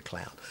company who would be a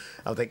clown.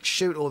 I think,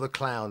 shoot all the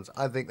clowns.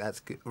 I think that's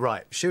good.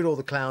 Right, shoot all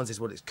the clowns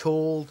is what it's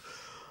called.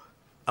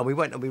 And we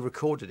went and we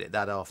recorded it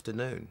that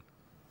afternoon.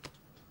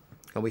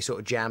 And we sort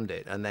of jammed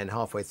it. And then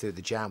halfway through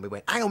the jam, we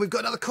went, hang on, we've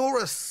got another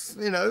chorus,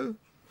 you know.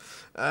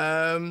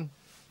 And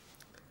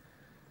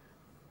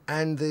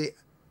the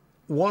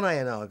one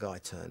A&R guy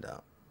turned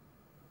up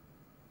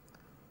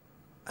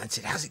and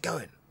said, how's it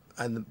going?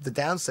 And the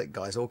downset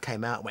guys all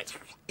came out and went,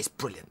 it's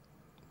brilliant,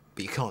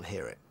 but you can't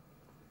hear it.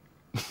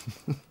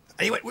 And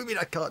he went, what do you mean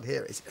I can't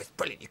hear it? He said, it's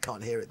brilliant, you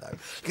can't hear it though.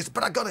 He goes,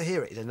 but I got to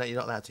hear it. He said, no, you're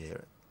not allowed to hear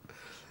it.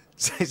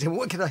 So he said, well,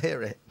 when can I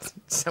hear it?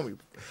 So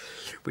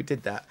we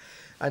did that.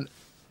 And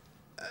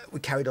we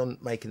carried on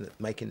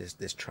making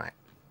this track.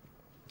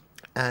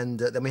 And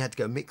then we had to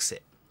go mix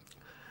it.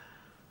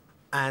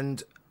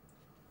 And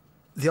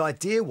the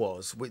idea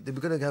was we were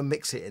going to go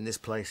mix it in this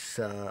place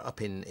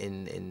up in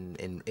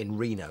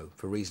Reno,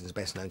 for reasons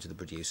best known to the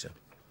producer.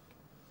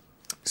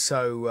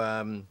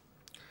 So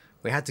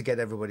we had to get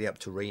everybody up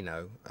to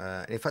Reno.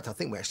 In fact, I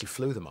think we actually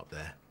flew them up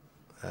there.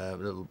 A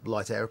little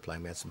light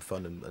aeroplane. We had some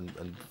fun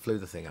and flew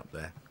the thing up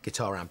there.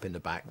 Guitar amp in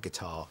the back,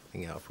 guitar,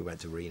 you know, if we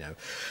went to Reno.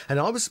 And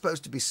I was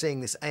supposed to be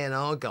seeing this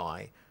A&R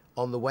guy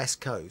on the West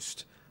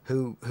Coast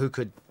who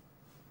could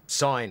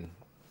sign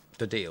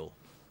the deal.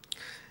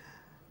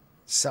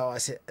 So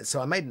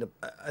I made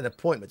an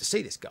appointment to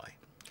see this guy.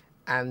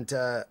 And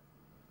at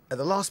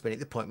the last minute,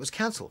 the appointment was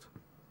cancelled.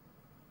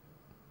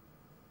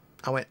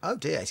 I went, oh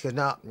dear. He goes,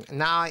 no,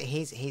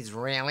 he's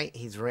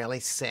really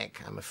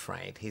sick, I'm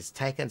afraid. He's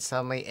taken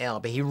suddenly ill,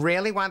 but he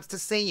really wants to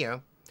see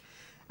you,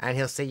 and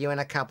he'll see you in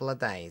a couple of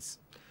days.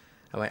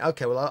 I went,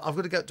 okay, well, I've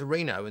got to go to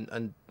Reno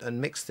and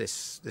mix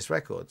this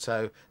record.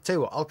 So tell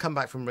you what, I'll come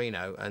back from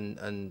Reno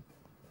and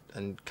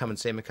come and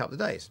see him in a couple of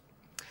days.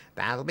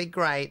 That'll be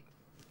great.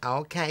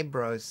 Okay,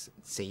 Bruce.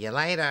 See you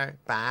later.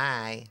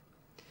 Bye.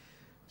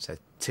 So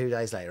 2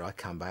 days later, I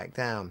come back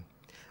down.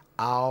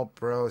 Oh,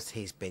 Bruce,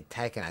 he's been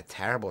taking a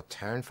terrible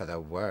turn for the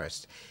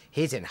worst.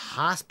 He's in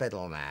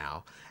hospital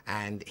now,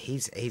 and he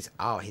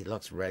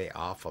looks really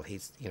awful.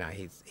 He's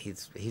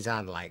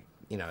on, like,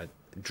 you know,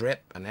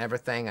 drip and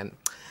everything, and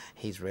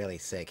he's really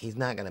sick. He's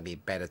not going to be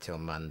better till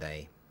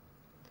Monday.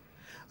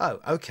 Oh,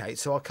 okay,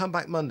 so I'll come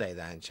back Monday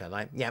then, shall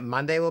I? Yeah,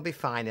 Monday will be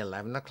fine,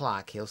 11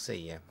 o'clock, he'll see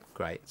you.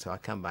 Great, so I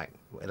come back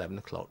 11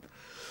 o'clock.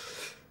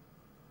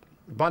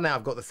 By now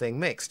I've got the thing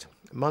mixed.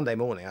 Monday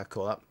morning I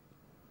call up.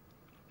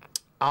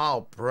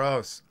 Oh,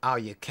 Bruce, oh,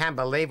 you can't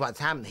believe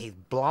what's happened. He's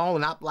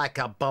blown up like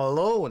a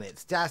balloon.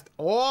 It's just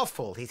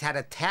awful. He's had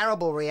a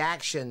terrible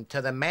reaction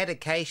to the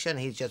medication.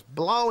 He's just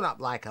blown up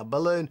like a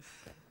balloon.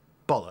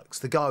 Bollocks,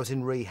 the guy was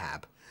in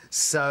rehab.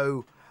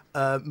 So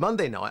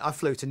Monday night, I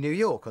flew to New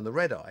York on the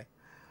red-eye,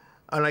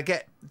 and I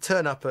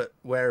turn up at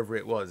wherever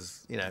it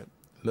was, you know,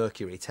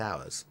 Mercury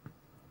Towers,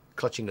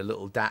 clutching a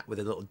little dat with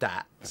a little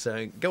dat,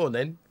 saying, go on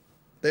then,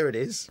 there it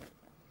is.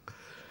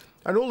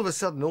 And all of a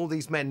sudden, all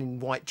these men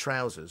in white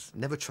trousers,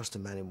 never trust a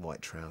man in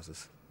white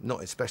trousers,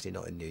 especially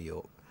not in New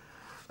York,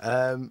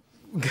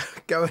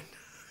 going,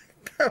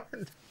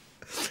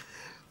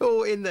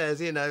 all in there,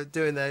 you know,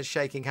 doing their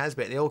shaking hands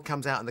bit. And it all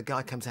comes out, and the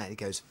guy comes out and he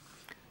goes,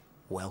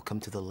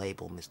 welcome to the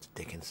label, Mr.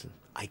 Dickinson.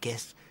 I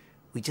guess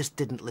we just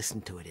didn't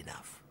listen to it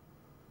enough.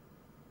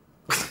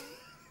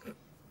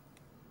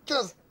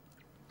 Just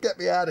get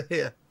me out of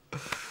here.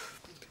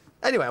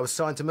 Anyway, I was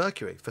signed to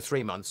Mercury for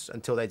 3 months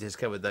until they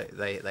discovered that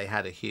they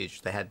had a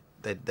huge,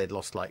 they'd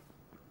lost like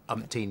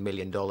 $umpteen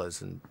million,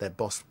 and their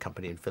boss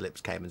company in Philips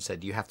came and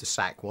said, you have to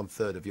sack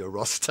 1/3 of your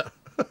roster.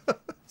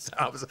 So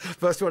I was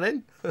first one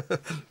in,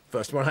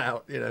 first one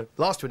out, you know,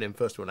 last one in,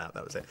 first one out,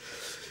 that was it.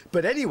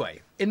 But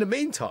anyway, in the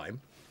meantime,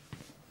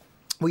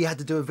 we had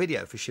to do a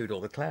video for Shoot All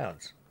the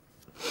Clowns.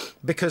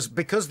 Because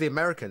the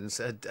Americans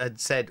had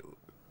said,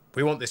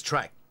 we want this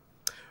track.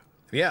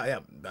 Yeah,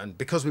 and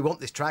because we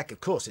want this track,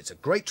 of course, it's a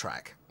great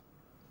track.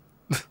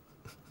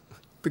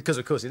 Because,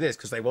 of course, it is,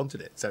 because they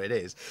wanted it, so it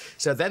is.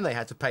 So then they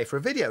had to pay for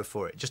a video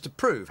for it, just to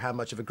prove how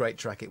much of a great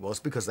track it was,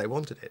 because they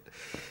wanted it.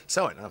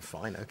 So I went, oh,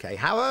 fine, okay.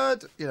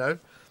 Howard, you know,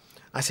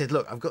 I said,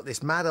 look, I've got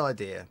this mad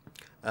idea.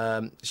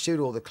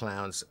 Shoot All the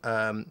Clowns.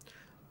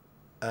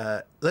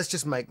 Let's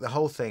just make the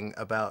whole thing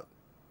about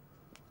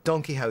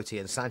Don Quixote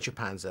and Sancho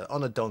Panza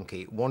on a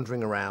donkey,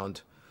 wandering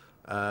around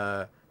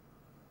the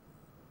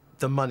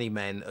money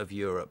men of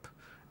Europe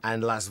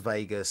and Las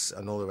Vegas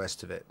and all the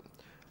rest of it.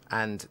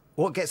 And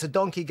what gets a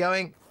donkey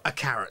going? A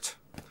carrot.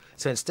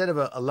 So instead of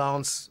a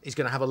lance, he's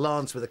going to have a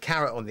lance with a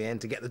carrot on the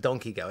end to get the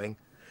donkey going.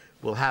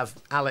 We'll have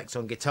Alex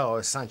on guitar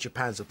as Sancho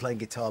Panza playing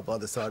guitar by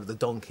the side of the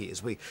donkey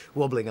as we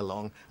wobbling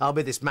along. I'll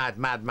be this Mad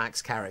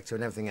Max character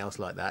and everything else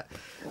like that.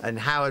 And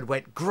Howard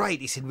went,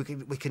 great. He said,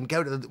 we can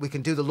do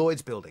the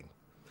Lloyd's building.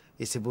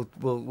 He said,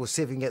 we'll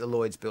see if we can get the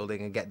Lloyd's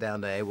building and get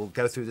down there. We'll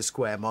go through the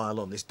square mile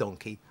on this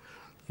donkey,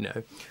 you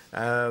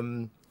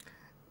know.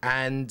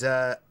 And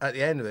at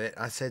the end of it,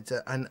 I said,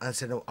 and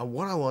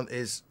what I want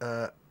is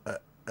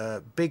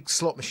big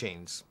slot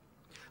machines.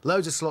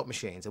 Loads of slot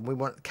machines, and we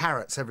want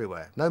carrots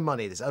everywhere. No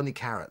money, there's only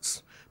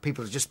carrots.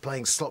 People are just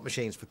playing slot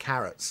machines for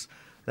carrots.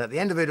 And at the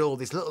end of it all,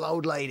 this little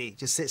old lady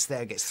just sits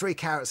there and gets 3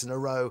 carrots in a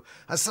row,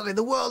 and suddenly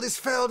the world is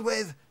filled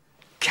with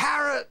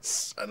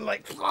carrots! And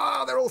like,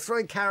 oh, they're all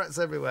throwing carrots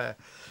everywhere.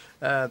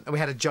 And we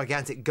had a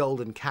gigantic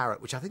golden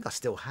carrot, which I think I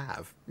still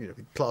have, you know,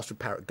 plaster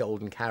parrot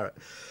golden carrot.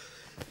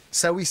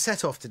 So we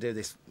set off to do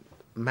this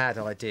mad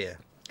idea,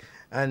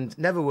 and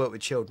never worked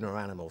with children or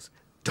animals.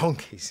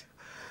 Donkeys.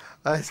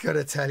 I was going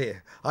to tell you,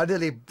 I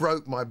nearly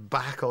broke my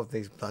back off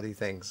these bloody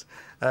things.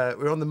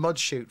 We're on the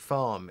Mudshoot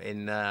farm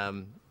in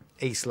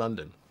East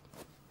London,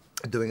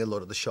 doing a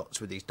lot of the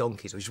shots with these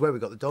donkeys, which is where we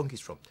got the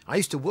donkeys from. I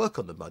used to work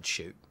on the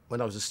Mudshoot when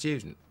I was a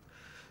student.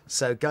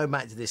 So going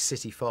back to this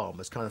city farm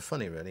was kind of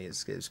funny, really.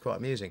 It was quite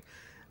amusing.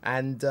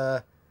 And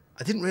I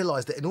didn't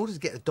realise that in order to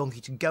get a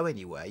donkey to go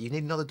anywhere, you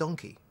need another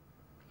donkey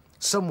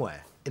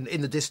somewhere in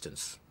the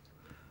distance.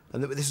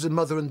 And this is a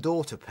mother and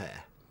daughter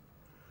pair.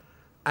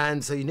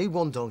 And so you need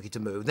one donkey to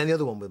move, then the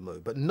other one will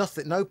move. But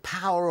nothing, no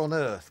power on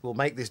earth will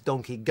make this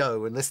donkey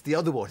go unless the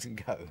other one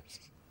goes.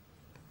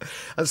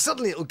 And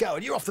suddenly it'll go,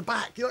 and you're off the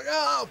back. You're like,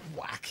 oh,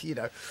 whack, you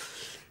know.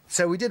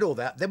 So we did all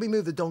that. Then we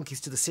moved the donkeys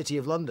to the City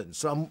of London.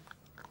 So I'm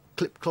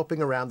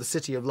clip-clopping around the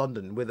City of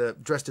London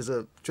with dressed as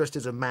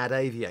a mad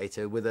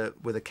aviator with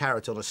a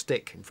carrot on a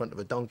stick in front of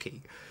a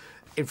donkey,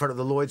 in front of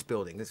the Lloyd's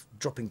building. There's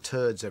dropping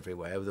turds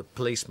everywhere with a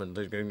policeman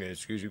going,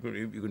 excuse you,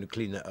 you're going to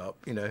clean that up,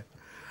 you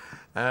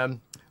know.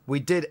 We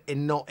did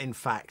not, in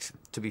fact,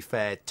 to be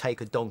fair,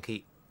 take a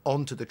donkey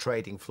onto the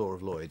trading floor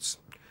of Lloyd's.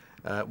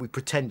 We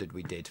pretended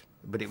we did,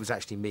 but it was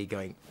actually me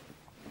going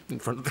in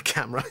front of the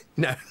camera,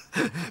 you know,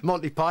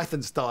 Monty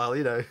Python style,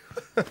 you know.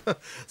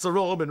 So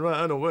Robin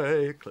ran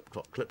away, clip,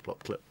 clop, clip,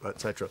 clop, clip,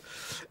 etc.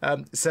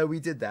 So we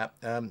did that,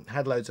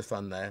 had loads of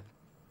fun there.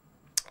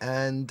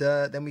 And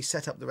then we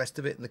set up the rest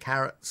of it, and the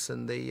carrots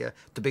and the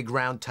big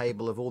round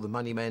table of all the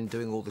money men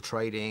doing all the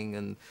trading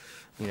and,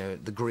 you know,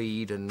 the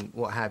greed and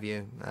what have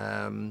you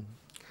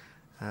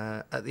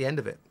at the end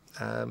of it.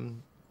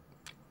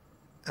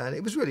 And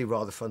it was really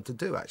rather fun to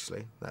do,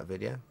 actually, that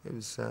video. It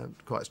was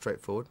quite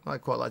straightforward. I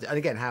quite liked it. And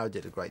again, Howard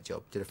did a great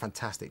job, did a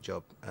fantastic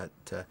job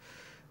at,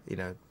 you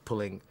know,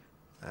 pulling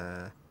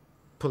a,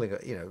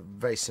 you know,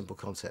 very simple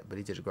concept, but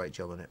he did a great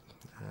job on it.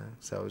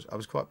 So I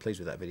was quite pleased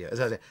with that video. As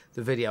I said,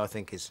 the video I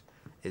think is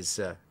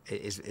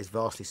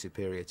vastly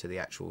superior to the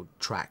actual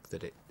track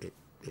that it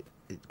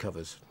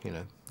covers, you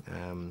know.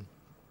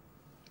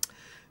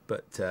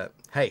 But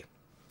hey,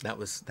 that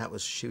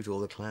was Shoot All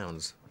the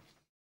Clowns.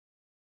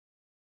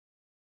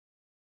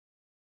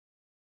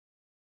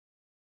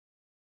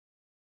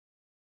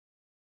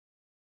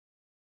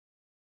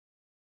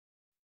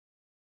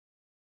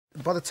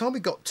 By the time we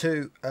got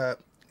to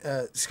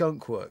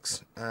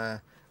Skunkworks,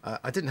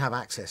 I didn't have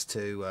access to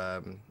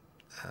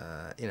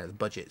you know, the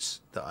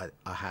budgets that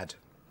I had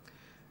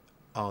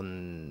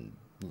on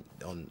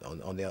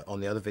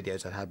the other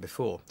videos I had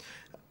before,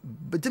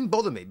 but it didn't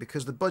bother me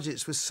because the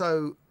budgets were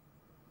so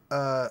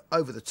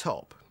over the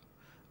top,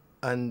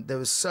 and there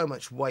was so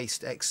much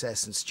waste,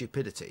 excess, and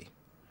stupidity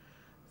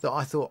that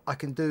I thought I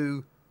can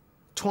do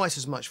twice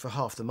as much for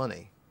half the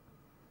money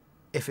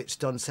if it's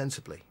done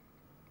sensibly.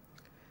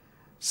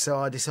 So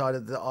I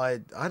decided that I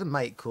had a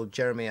mate called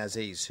Jeremy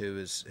Aziz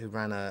who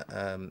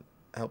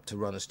helped to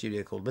run a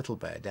studio called Little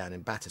Bear down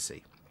in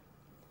Battersea.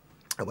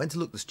 I went to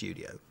look at the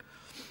studio,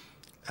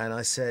 and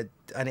I said,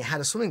 and it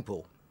had a swimming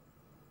pool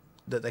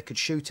that they could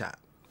shoot at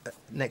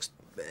next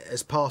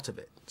as part of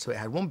it. So it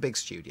had one big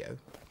studio,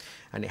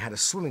 and it had a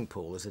swimming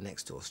pool as a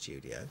next door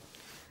studio,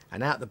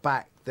 and out the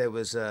back there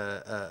was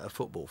a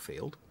football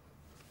field.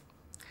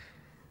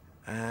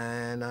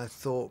 And I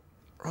thought,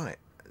 right.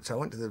 So I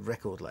went to the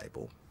record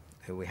label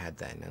who we had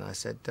then, and I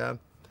said,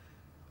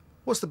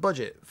 what's the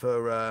budget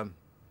for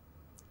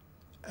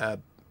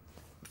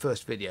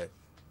first video,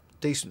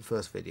 decent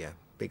first video,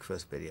 big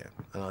first video?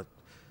 And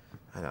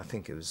I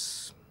think it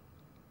was,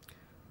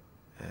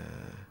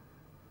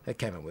 they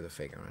came up with a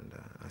figure, and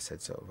I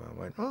said sort of, I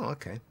went, oh,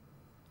 okay.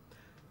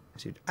 I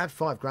said, add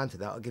 $5 grand to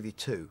that, I'll give you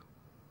 2.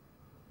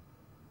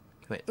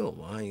 He went, oh,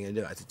 well, how are you going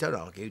to do it? I said, don't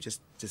argue,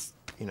 just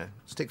you know,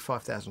 stick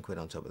 5,000 quid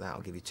on top of that.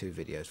 I'll give you 2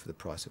 videos for the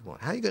price of one.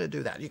 How are you going to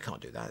do that? You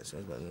can't do that.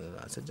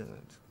 I said,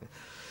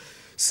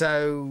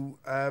 so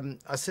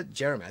I said to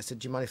Jeremy, I said,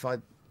 do you mind if I,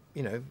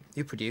 you know,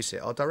 you produce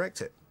it, I'll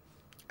direct it.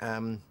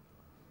 And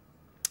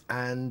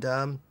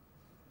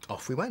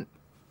off we went.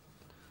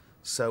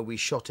 So we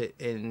shot it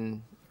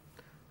in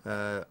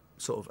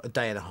sort of a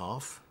day and a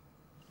half.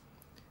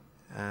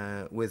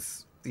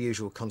 with the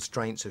usual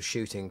constraints of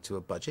shooting to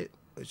a budget,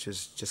 which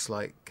was just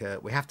like,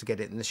 we have to get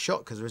it in the shot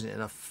because there isn't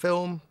enough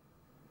film.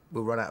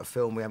 We'll run out of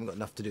film, we haven't got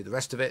enough to do the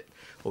rest of it,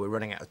 or we're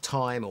running out of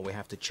time, or we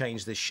have to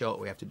change this shot,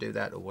 we have to do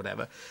that, or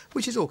whatever,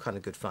 which is all kind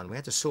of good fun. We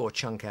had to saw a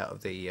chunk out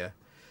of the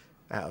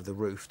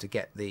roof to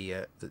get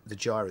the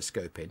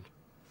gyroscope in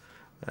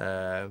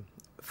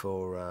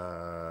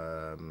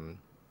for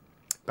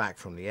Back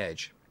from the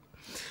Edge.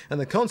 And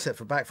the concept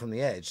for Back from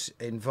the Edge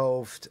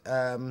involved,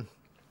 it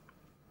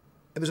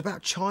was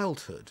about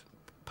childhood,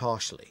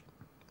 partially,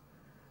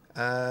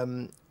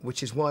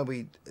 which is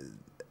why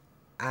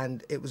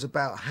and it was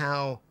about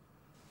how,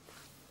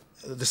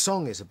 the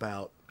song is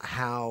about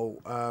how,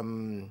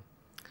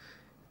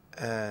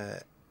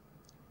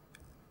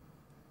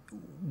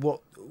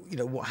 what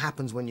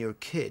happens when you're a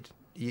kid.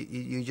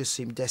 You just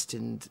seem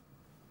destined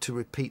to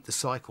repeat the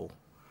cycle.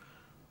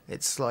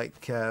 It's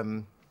like,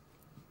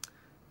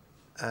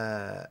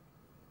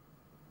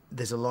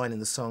 there's a line in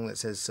the song that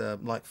says,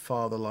 like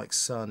father, like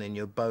son, in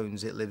your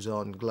bones it lives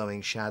on,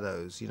 glowing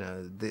shadows. You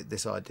know,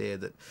 this idea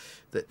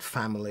that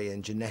family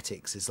and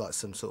genetics is like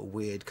some sort of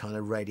weird kind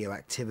of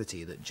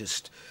radioactivity that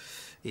just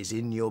is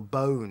in your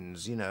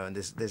bones, you know, and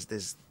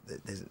there's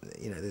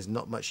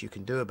not much you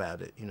can do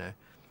about it, you know.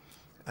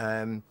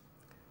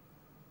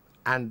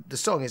 And the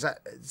song is that,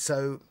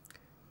 so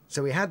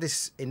we had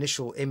this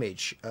initial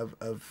image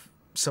of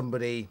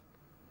somebody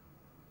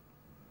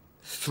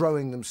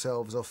throwing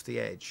themselves off the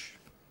edge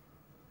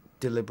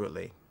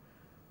deliberately,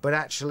 but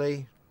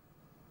actually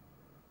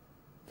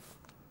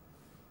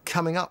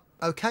coming up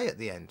okay at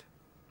the end.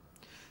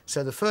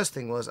 So the first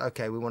thing was,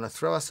 okay, we want to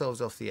throw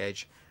ourselves off the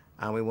edge,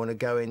 and we want to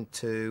go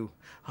into,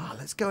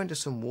 let's go into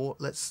some water.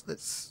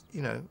 Let's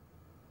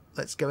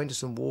go into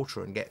some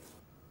water and get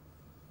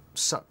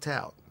sucked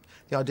out.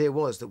 The idea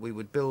was that we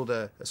would build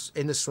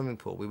in the swimming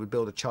pool, we would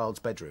build a child's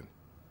bedroom,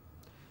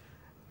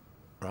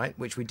 right?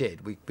 Which we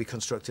did. We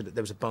constructed it.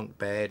 There was a bunk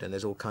bed and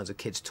there's all kinds of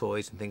kids'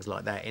 toys and things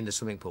like that in the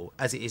swimming pool,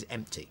 as it is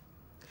empty.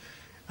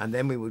 And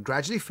then we would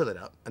gradually fill it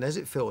up. And as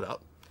it filled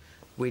up,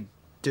 we'd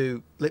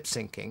do lip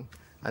syncing.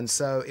 And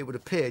so it would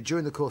appear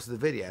during the course of the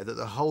video that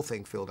the whole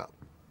thing filled up.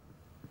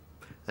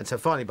 And so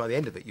finally, by the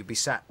end of it, you'd be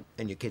sat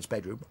in your kid's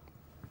bedroom,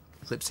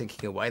 lip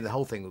syncing away, and the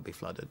whole thing would be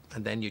flooded.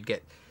 And then you'd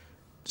get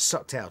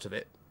sucked out of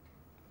it,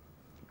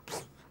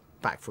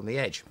 back from the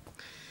edge.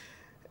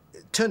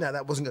 It turned out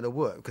that wasn't going to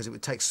work because it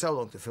would take so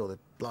long to fill the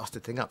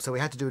blasted thing up. So we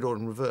had to do it all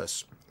in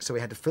reverse. So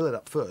we had to fill it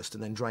up first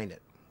and then drain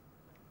it.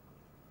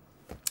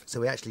 So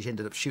we actually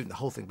ended up shooting the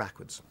whole thing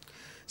backwards.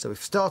 So we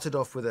started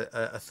off with a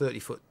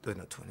 30-foot, no,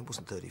 it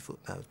wasn't 30 foot,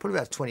 no, it was probably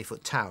about a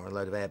 20-foot tower and a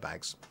load of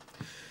airbags.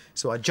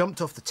 So I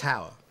jumped off the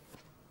tower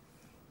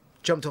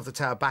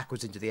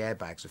backwards into the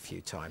airbags a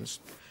few times,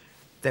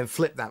 then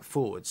flipped that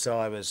forward. So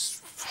I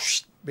was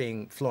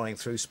flying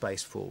through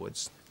space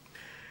forwards.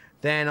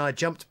 Then I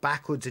jumped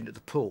backwards into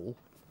the pool,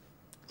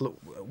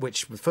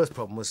 which the first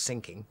problem was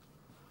sinking.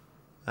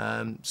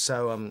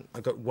 So I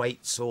got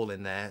weights all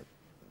in there,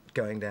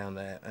 going down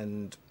there,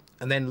 and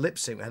then lip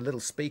sync. We had a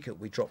little speaker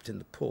we dropped in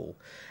the pool,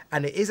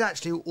 and it is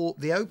actually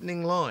the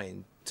opening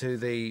line to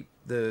the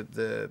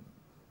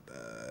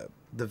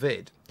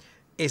vid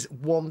is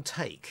one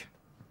take,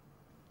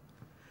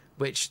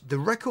 which the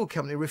record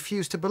company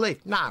refused to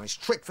believe. No, it's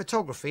trick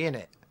photography,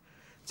 innit?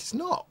 It's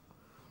not.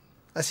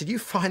 I said, you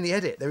find the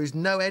edit. There is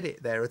no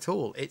edit there at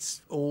all.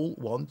 It's all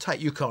one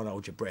take. You can't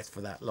hold your breath for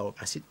that long.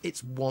 I said,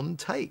 it's one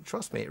take.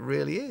 Trust me, it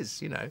really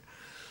is, you know.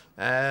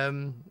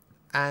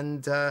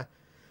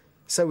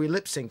 So we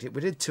lip synced it.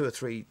 We did 2 or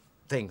 3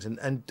 things,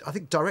 and I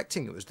think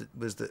directing it was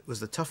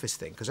the toughest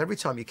thing, because every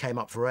time you came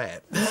up for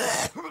air,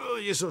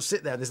 you sort of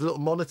sit there and there's a little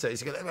monitor.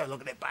 So you go, look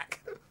at it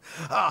back.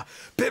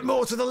 Bit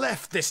more to the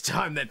left this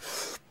time then.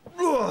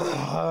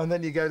 And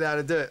then you go down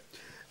and do it.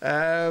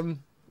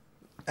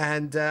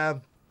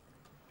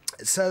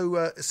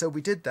 So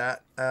we did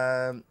that,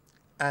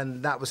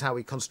 and that was how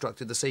we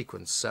constructed the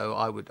sequence. So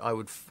I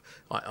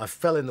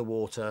fell in the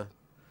water,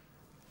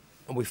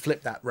 and we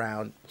flipped that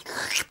round,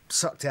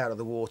 sucked out of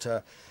the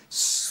water,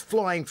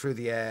 flying through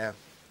the air,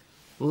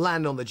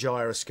 land on the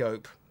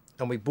gyroscope,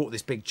 and we brought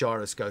this big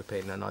gyroscope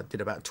in, and I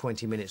did about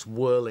 20 minutes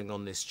whirling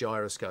on this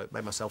gyroscope,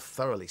 made myself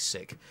thoroughly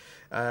sick,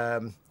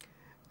 and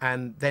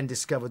then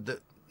discovered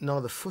that none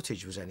of the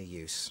footage was any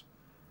use,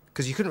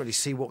 because you couldn't really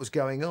see what was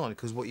going on,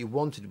 because what you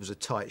wanted was a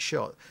tight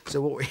shot.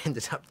 So what we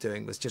ended up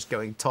doing was just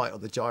going tight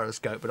on the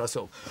gyroscope, but I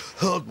sort of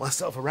hurled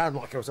myself around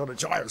like I was on a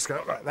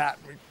gyroscope like that.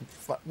 We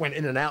went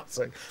in and out,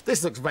 so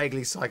this looks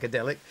vaguely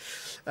psychedelic.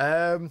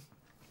 By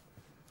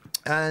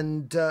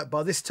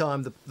this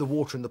time, the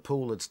water in the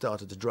pool had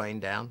started to drain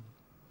down,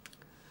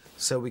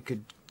 so we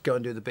could go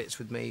and do the bits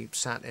with me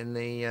sat in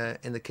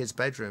the kids'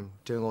 bedroom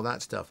doing all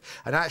that stuff.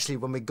 And actually,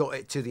 when we got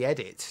it to the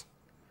edit,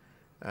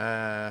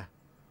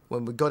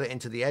 when we got it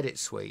into the edit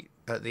suite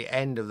at the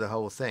end of the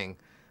whole thing,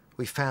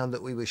 we found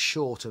that we were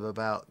short of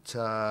about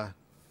 10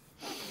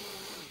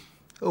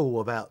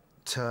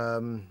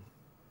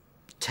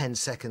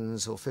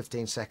 seconds or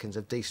 15 seconds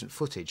of decent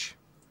footage,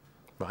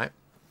 right?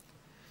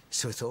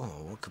 So we thought,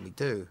 oh, what can we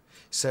do?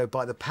 So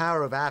by the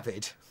power of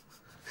Avid,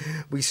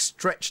 we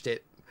stretched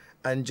it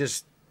and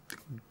just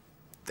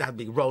had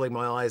me rolling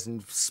my eyes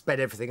and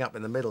sped everything up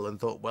in the middle and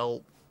thought,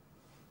 well,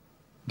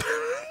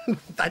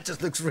 that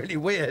just looks really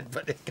weird,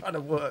 but it kind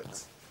of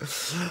works.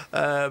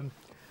 And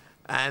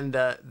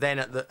then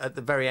at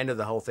the very end of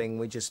the whole thing,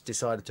 we just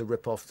decided to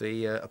rip off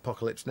the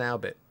Apocalypse Now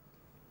bit,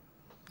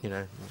 you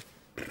know.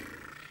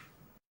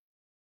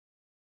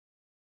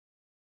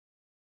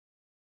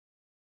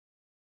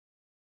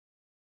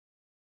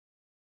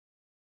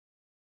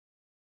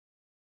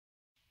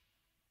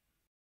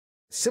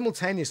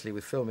 Simultaneously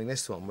with filming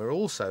this one, we're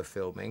also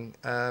filming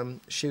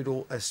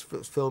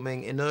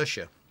filming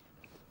Inertia,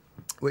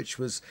 which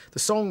was the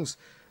songs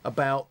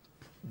about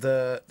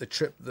the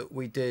trip that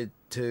we did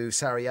to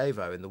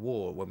Sarajevo in the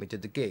war when we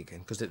did the gig,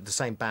 and because the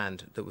same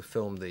band that we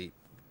filmed the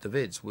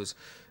vids was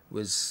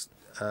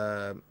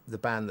the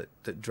band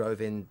that drove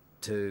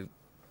into,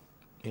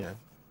 you know,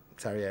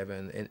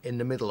 Sarajevo in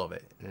the middle of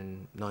it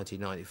in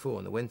 1994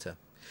 in the winter,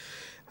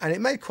 and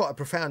it made quite a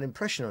profound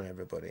impression on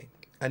everybody.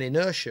 And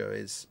Inertia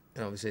is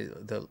obviously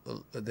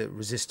the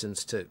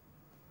resistance to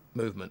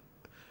movement,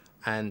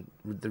 and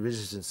the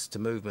resistance to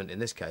movement in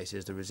this case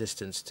is the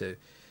resistance to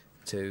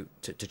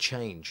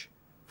change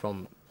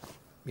from,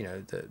 you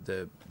know,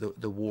 the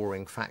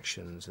warring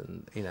factions,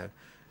 and, you know,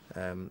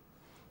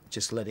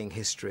 just letting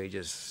history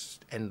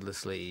just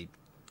endlessly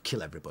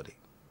kill everybody.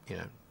 You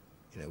know,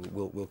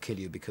 we'll kill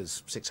you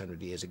because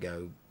 600 years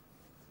ago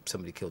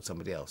somebody killed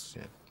somebody else.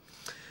 You know,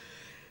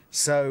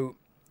 so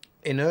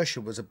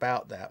Inertia was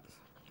about that.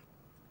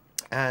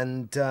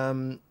 And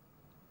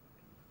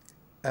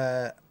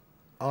I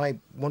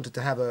wanted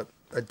to have a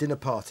dinner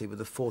party with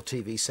the 4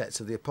 TV sets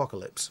of the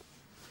Apocalypse.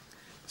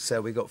 So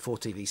we got 4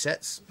 TV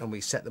sets and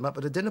we set them up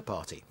at a dinner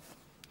party.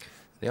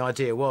 The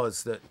idea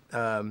was that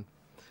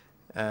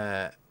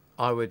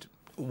I would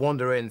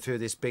wander in through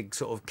this big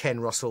sort of Ken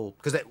Russell,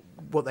 because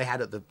what they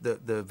had at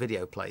the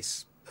video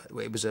place,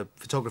 it was a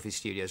photography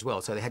studio as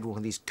well, so they had one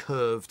of these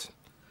curved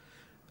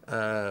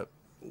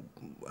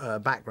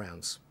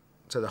backgrounds.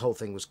 So the whole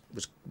thing was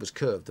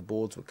curved, the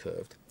boards were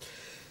curved.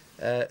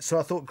 So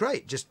I thought,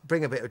 great, just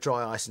bring a bit of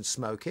dry ice and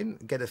smoke in,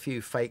 get a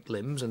few fake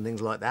limbs and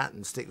things like that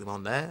and stick them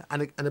on there,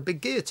 and a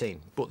big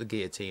guillotine. Brought the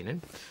guillotine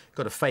in,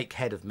 got a fake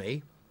head of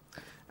me,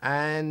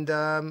 and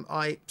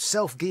I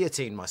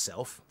self-guillotine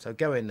myself. So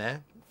go in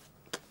there,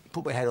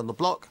 put my head on the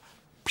block,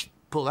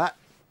 pull that,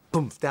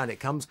 boom, down it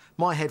comes.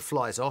 My head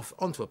flies off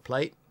onto a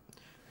plate,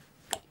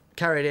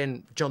 carried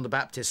in John the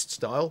Baptist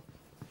style,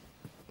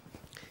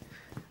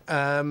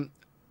 and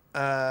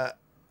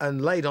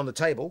laid on the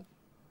table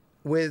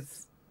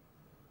with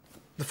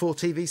the 4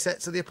 TV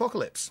sets of the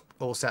Apocalypse,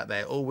 all sat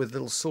there, all with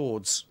little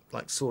swords,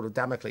 like Sword of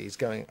Damocles,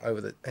 going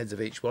over the heads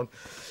of each one.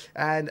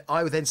 And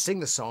I would then sing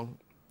the song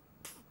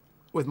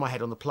with my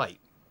head on the plate,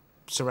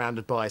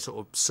 surrounded by sort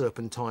of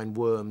serpentine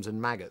worms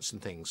and maggots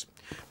and things,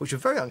 which were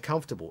very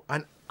uncomfortable,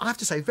 and I have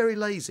to say, very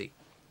lazy.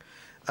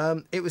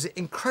 It was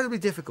incredibly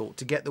difficult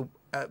to get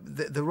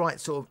the right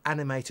sort of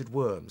animated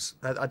worms.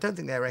 I don't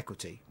think they're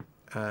equity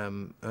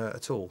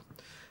at all.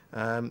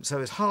 So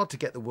it's hard to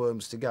get the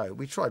worms to go.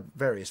 We tried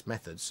various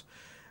methods,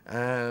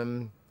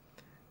 and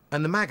the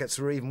maggots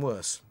were even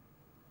worse.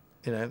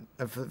 You know,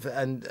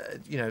 and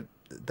you know,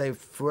 they're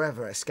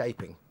forever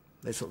escaping.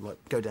 They sort of like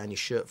go down your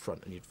shirt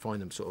front, and you'd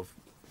find them sort of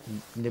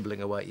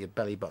nibbling away at your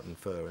belly button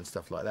fur and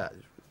stuff like that.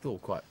 It's all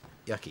quite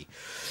yucky.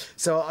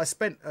 So I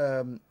spent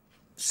a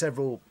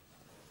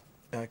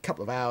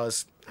couple of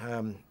hours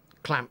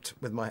clamped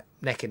with my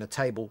neck in a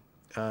table,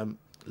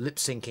 lip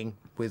syncing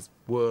with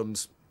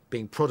worms,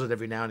 being prodded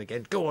every now and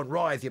again. Go on,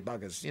 writhe, you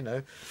buggers, you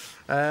know.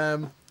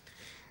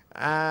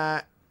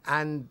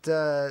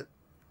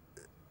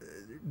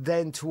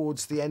 Then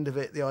towards the end of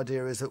it, the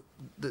idea is that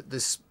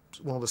this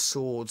one of the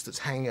swords that's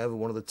hanging over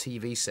one of the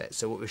TV sets.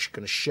 So what we're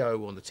going to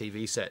show on the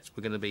TV sets,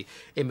 we're going to be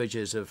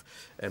images of,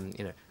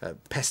 you know,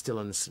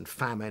 pestilence and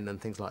famine and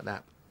things like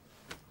that.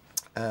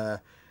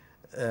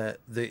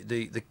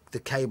 The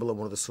cable on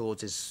one of the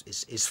swords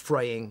is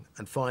fraying,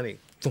 and finally,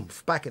 thump,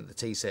 back into the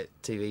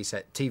TV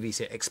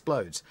set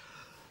explodes.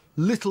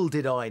 Little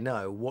did I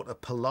know what a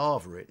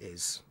palaver it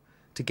is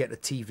to get a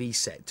TV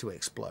set to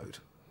explode.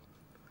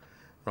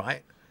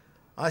 Right?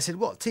 I said,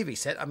 what, TV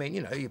set? I mean,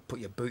 you know, you put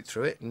your boot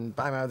through it and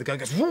bang out the guy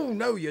goes, whoa,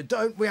 no, you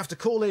don't. We have to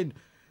call in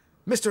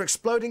Mr.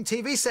 Exploding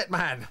TV Set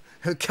Man,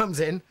 who comes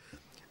in.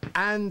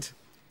 And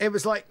it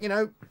was like, you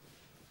know,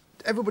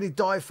 everybody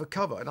dived for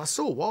cover. And I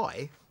saw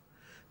why.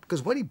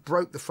 Because when he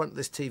broke the front of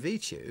this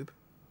TV tube,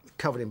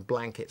 covered in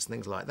blankets and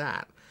things like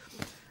that,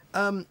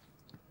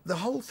 the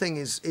whole thing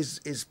is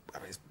I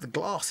mean, the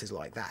glass is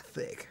like that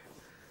thick.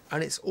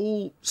 And it's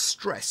all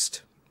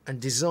stressed and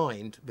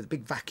designed with a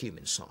big vacuum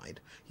inside.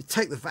 You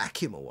take the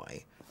vacuum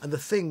away and the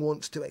thing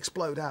wants to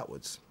explode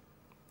outwards,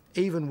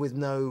 even with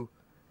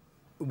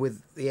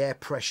the air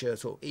pressure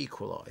sort of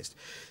equalised.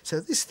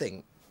 So this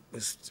thing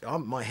was,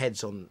 my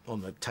head's on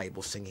the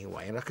table singing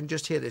away, and I can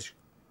just hear this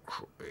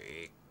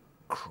creak,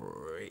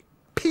 creak,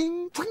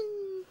 ping,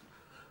 ping,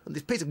 and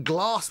this piece of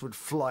glass would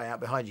fly out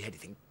behind your head. You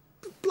think,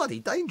 bloody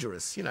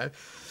dangerous, you know.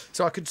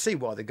 So I could see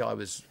why the guy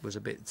was a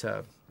bit...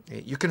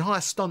 you can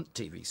hire stunt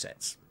TV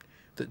sets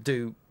that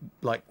do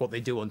like what they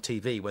do on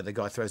TV, where the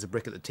guy throws a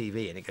brick at the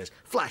TV and it goes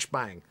flash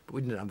bang. But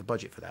we didn't have the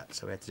budget for that,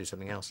 so we had to do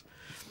something else.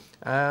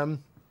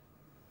 Then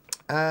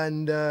at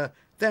the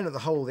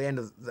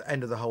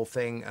end of the whole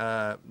thing,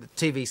 the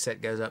TV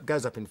set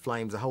goes up in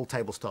flames. The whole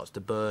table starts to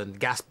burn.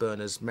 Gas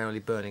burners merrily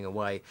burning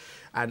away,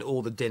 and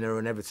all the dinner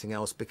and everything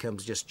else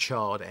becomes just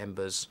charred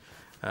embers.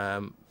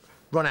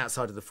 Run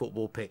outside of the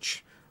football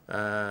pitch,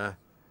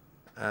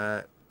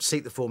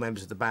 seat the 4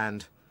 members of the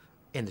band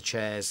in the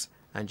chairs,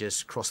 and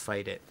just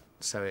crossfade it.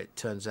 So it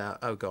turns out,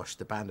 oh gosh,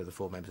 the band are the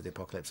 4 members of the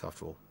Apocalypse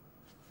after all.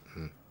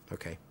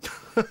 Okay.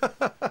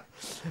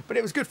 But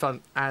it was good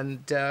fun,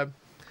 and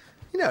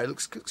you know, it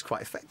looks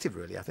quite effective,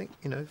 really, I think,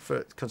 you know,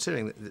 for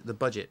considering the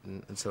budget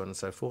and so on and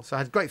so forth. So I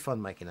had great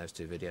fun making those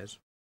 2 videos.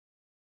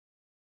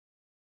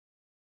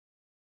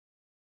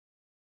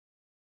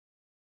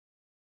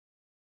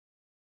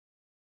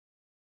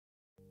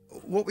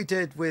 What we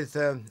did with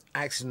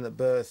Accident at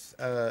Birth,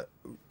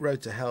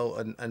 Road to Hell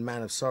and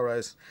Man of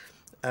Sorrows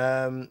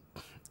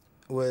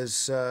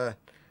was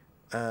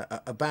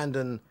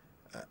abandon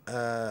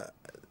the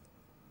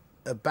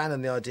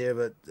idea of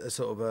a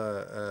sort of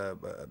a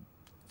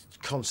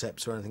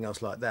concepts or anything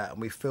else like that,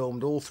 and we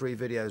filmed all 3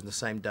 videos in the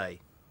same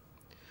day.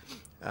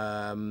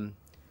 And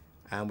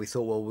we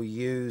thought, well, we'll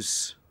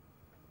use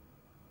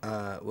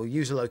a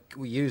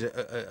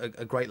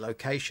great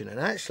location, and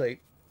actually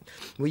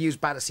we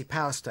used Battersea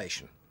Power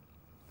Station,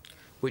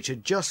 which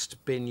had just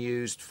been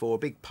used for a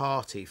big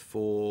party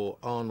for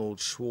Arnold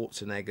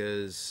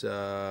Schwarzenegger's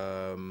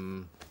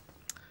oh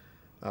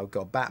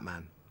god,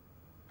 Batman.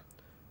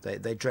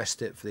 They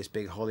dressed it for this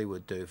big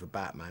Hollywood do for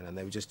Batman, and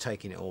they were just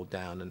taking it all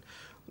down. And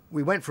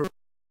we went for a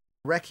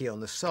recce on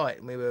the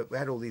site, and we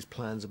had all these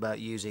plans about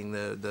using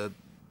the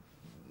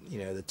you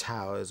know, the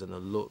towers and the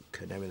look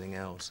and everything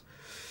else,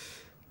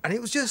 and it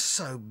was just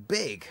so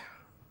big.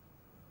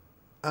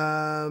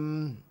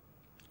 And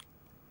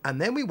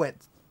then we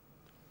went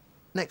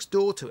next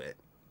door to it,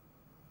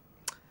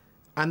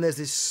 and there's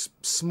this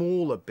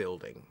smaller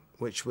building,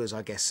 which was,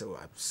 I guess,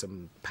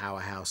 some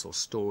powerhouse or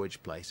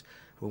storage place.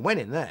 We went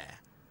in there,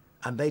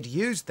 and they'd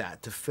used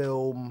that to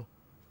film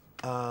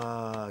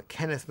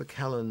Kenneth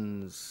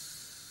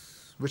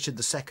McKellen's Richard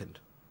II.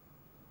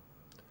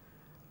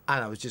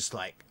 And I was just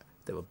like,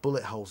 there were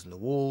bullet holes in the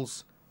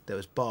walls, there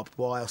was barbed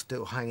wire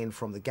still hanging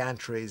from the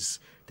gantries,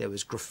 there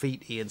was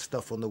graffiti and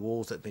stuff on the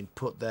walls that had been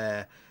put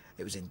there.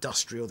 It was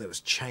industrial, there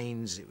was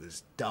chains, it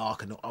was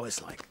dark, and I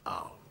was like,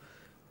 oh,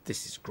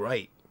 this is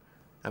great.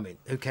 I mean,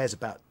 who cares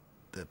about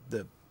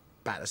the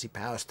Battersea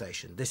Power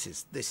Station? This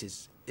is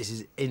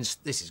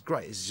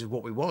great. This is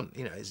what we want.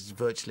 You know, this is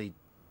virtually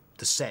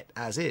the set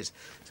as is.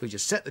 So we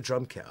just set the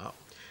drum kit up.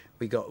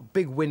 We got a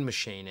big wind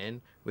machine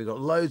in. We got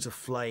loads of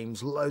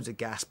flames, loads of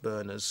gas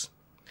burners,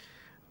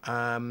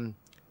 and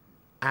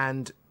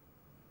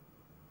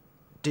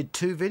did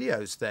 2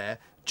 videos there,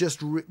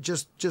 just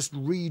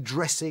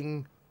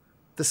redressing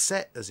the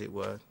set, as it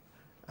were.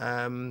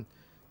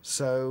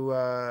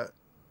 So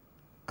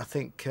I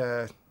think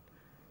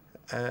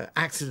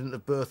Accident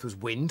of Birth was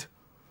wind,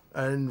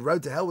 and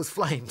Road to Hell was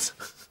flames.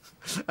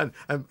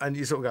 and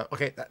you sort of go,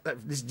 okay,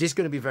 this is just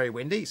going to be very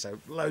windy, so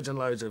loads and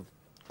loads of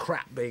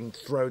crap being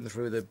thrown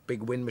through the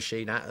big wind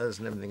machine at us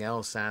and everything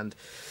else, and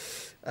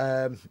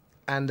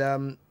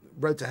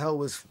Road to Hell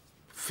was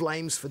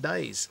flames for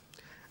days.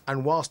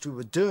 And whilst we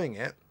were doing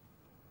it,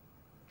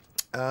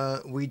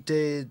 we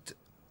did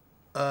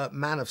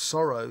Man of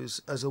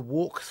Sorrows as a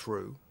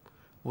walkthrough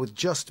with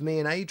just me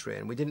and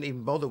Adrian. We didn't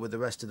even bother with the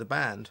rest of the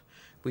band.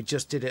 We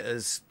just did it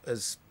as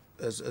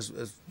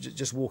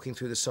just walking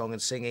through the song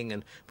and singing,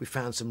 and we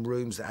found some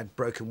rooms that had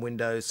broken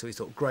windows, so we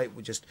thought, great,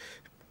 we'll just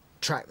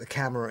track the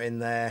camera in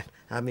there,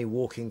 have me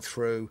walking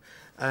through,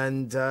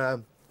 and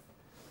have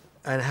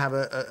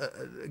a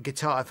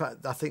guitar. In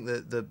fact, I think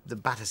the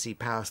Battersea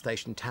Power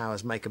Station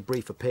towers make a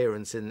brief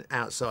appearance in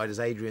outside as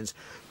Adrian's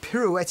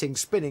pirouetting,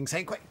 spinning,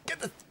 saying, quick, get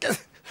the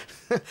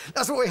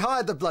that's what we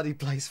hired the bloody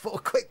place for,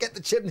 quick, get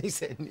the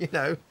chimneys in, you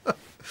know.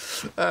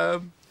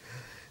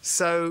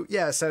 So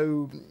yeah,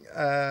 so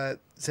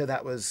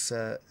that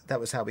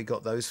was how we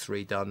got those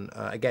 3 done.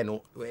 Again,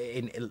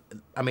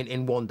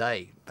 in one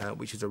day,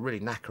 which is a really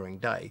knackering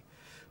day,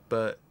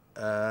 but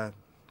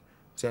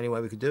it's the only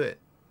way we could do it.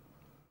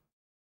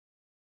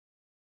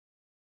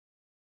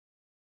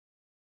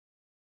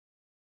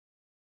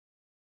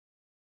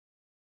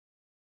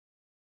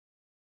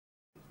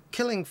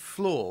 Killing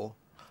Floor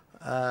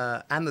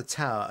and the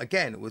Tower,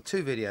 again, were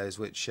 2 videos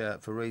which,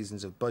 for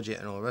reasons of budget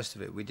and all the rest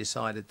of it, we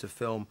decided to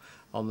film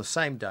on the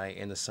same day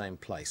in the same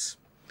place.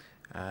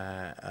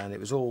 And it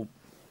was all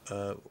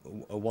a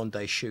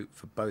one-day shoot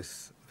for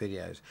both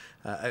videos.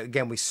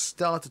 Again, we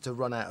started to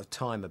run out of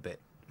time a bit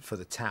for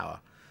the Tower,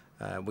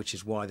 which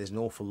is why there's an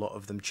awful lot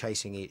of them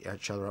chasing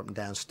each other up and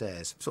down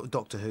stairs, sort of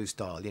Doctor Who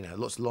style, you know,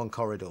 lots of long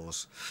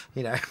corridors,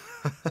 you know,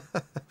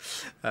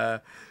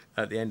 at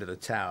the end of the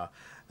Tower.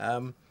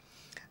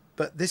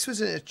 But this was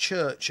in a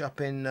church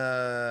up in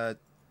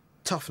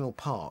Tufnell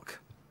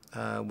Park,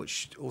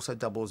 which also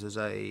doubles as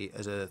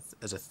a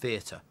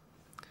theatre,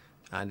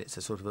 and it's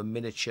a sort of a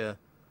miniature.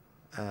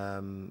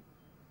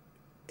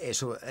 It's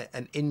sort of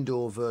an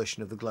indoor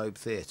version of the Globe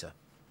Theatre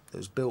that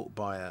was built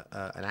by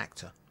an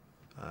actor,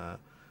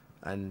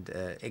 and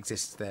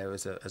exists there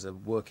as a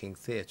working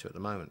theatre at the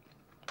moment.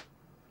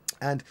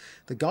 And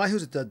the guy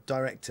who's the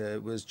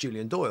director was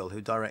Julian Doyle,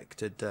 who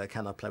directed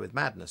Can I Play With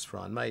Madness for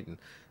Iron Maiden,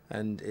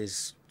 and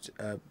is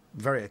a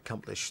very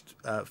accomplished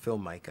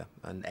filmmaker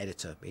and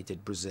editor. He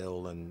did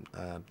Brazil and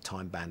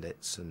Time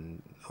Bandits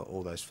and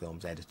all those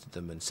films, edited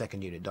them, and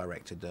Second Unit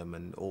directed them,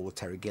 and all the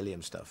Terry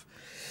Gilliam stuff.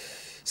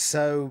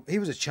 So he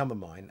was a chum of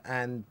mine,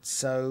 and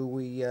so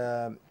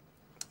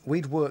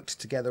we'd worked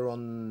together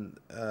on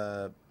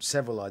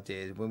several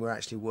ideas when we were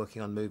actually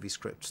working on movie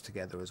scripts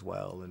together as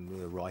well, and we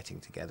were writing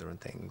together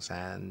and things.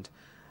 And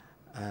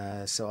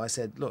so I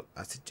said, look,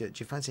 I said, do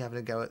you fancy having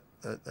a go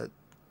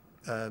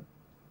at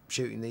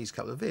shooting these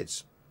couple of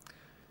vids?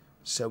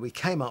 So we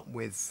came up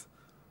with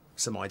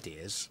some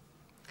ideas,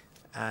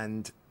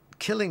 and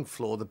Killing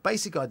Floor, the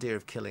basic idea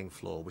of Killing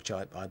Floor, which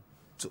I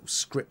sort of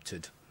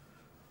scripted,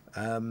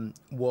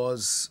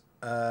 was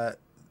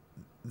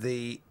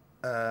the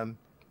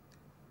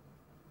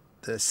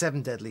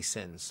 7 deadly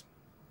sins.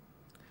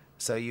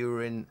 So you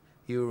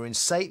were in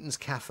Satan's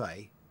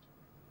cafe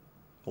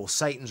or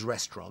Satan's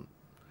restaurant,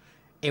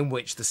 in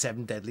which the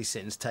 7 deadly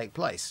sins take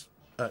place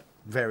at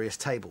various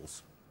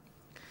tables.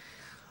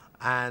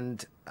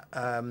 And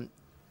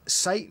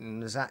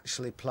Satan is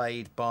actually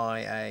played by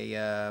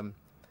a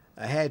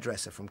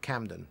hairdresser from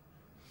Camden.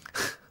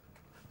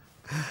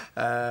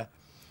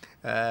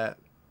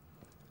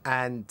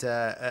 And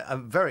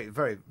very,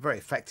 very, very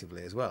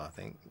effectively as well, I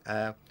think.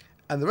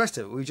 And the rest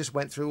of it, we just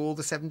went through all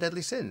the 7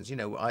 deadly sins. You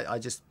know, I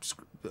just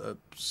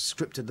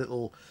scripted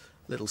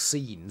little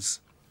scenes.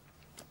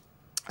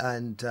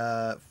 And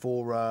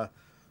for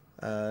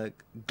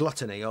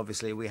gluttony,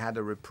 obviously, we had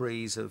a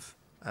reprise of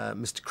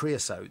Mr.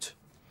 Creosote.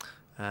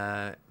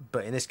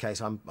 But in this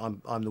case, I'm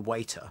the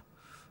waiter.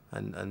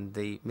 And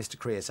the Mr.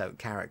 Creosote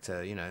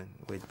character, you know,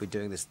 we're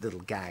doing this little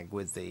gag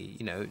with the,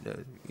 you know,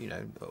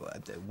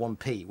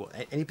 1p. What,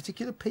 any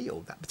particular p,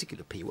 or that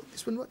particular p? What,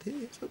 this one right here?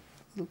 It's a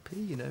little p,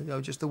 you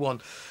know, just the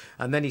one.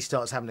 And then he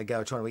starts having a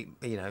go trying to eat,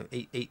 you know,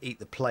 eat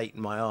the plate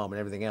in my arm and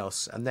everything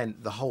else. And then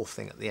the whole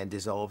thing at the end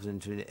dissolves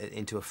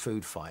into a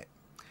food fight,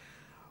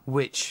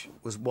 which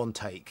was one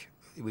take.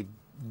 We'd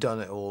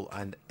done it all,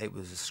 and it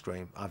was a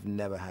scream. I've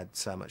never had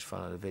so much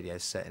fun on a video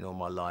set in all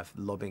my life,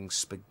 lobbing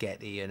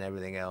spaghetti and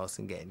everything else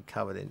and getting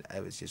covered in.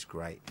 It was just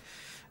great.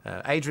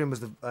 Adrian was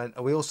the. I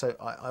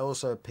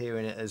also appear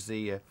in it as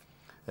the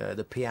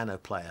piano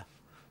player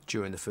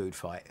during the food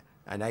fight,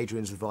 and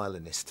Adrian's the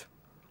violinist.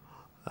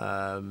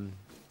 And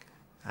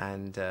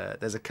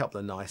there's a couple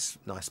of nice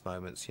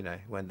moments, you know,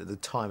 when the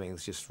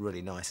timing's just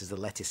really nice as the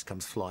lettuce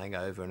comes flying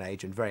over, and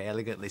Adrian very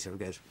elegantly sort of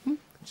goes,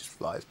 just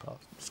flies past,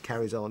 just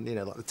carries on, you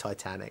know, like the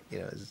Titanic, you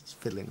know, it's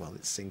fiddling while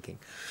it's sinking.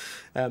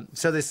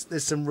 So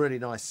there's some really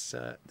nice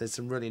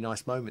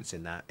moments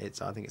in that.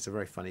 I think it's a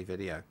very funny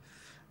video,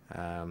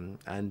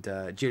 and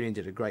Julian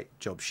did a great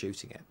job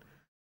shooting it.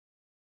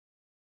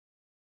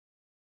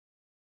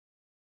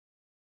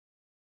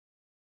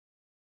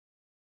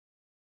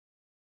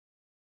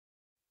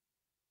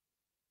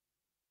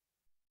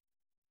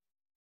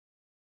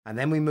 And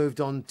then we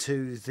moved on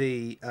to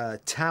the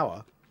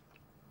tower.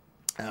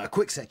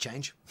 Quick set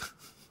change.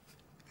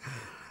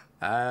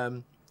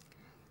 We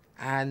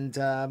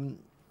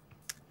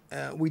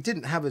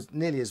didn't have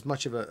nearly as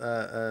much of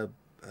an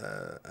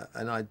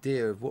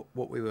idea of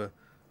what we were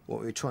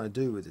trying to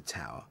do with the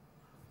tower,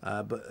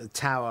 but the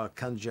tower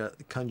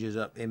conjures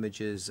up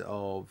images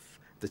of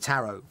the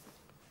tarot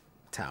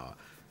tower,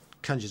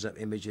 conjures up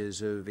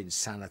images of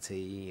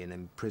insanity and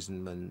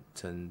imprisonment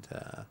and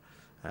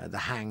the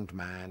hanged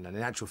man. And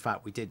in actual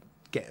fact, we did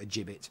get a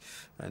gibbet,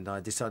 and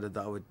I decided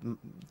that I would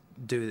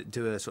do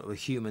a sort of a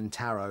human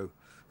tarot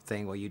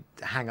thing where you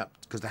hang up,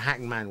 because the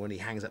hanged man, when he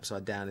hangs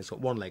upside down, he's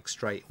got one leg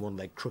straight, one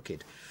leg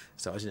crooked.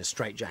 So I was in a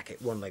straight jacket,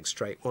 one leg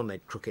straight, one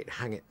leg crooked,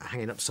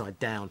 hanging upside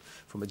down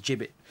from a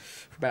gibbet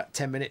for about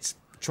 10 minutes,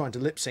 trying to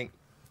lip sync,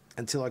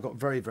 until I got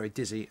very, very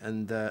dizzy,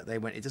 and they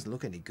went, it doesn't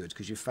look any good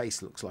because your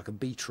face looks like a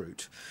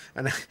beetroot.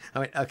 And I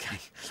went, okay,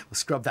 we'll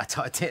scrub that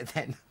idea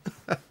then.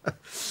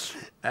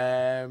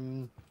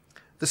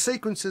 The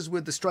sequences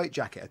with the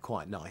straitjacket are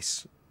quite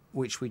nice,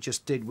 which we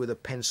just did with a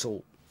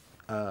pencil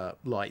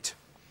light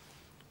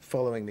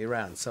following me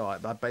around. So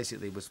I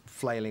basically was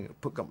flailing,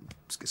 got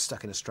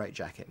stuck in a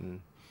straitjacket, and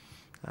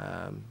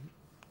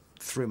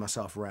threw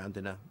myself around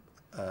in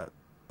what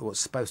was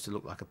supposed to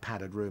look like a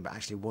padded room, but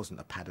actually wasn't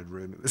a padded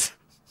room.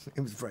 It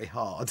was very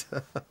hard.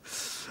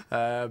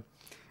 And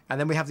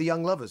then we have the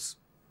young lovers.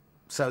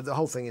 So the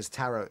whole thing is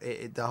tarot.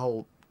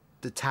 The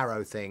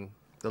tarot thing,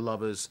 the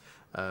lovers,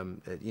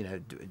 you know,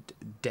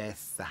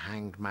 death, the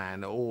hanged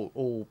man,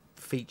 all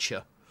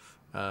feature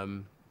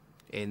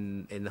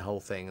in the whole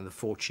thing, and the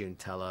fortune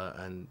teller,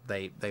 and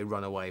they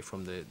run away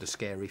from the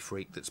scary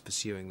freak that's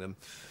pursuing them,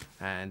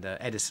 and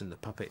Edison the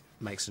puppet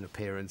makes an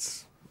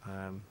appearance.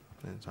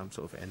 and so I'm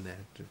sort of in there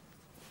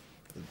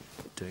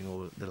doing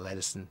all the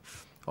Edison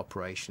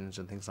operations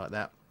and things like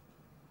that.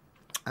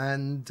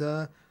 And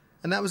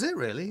that was it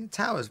really. The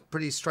Tower's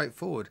pretty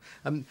straightforward.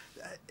 I mean,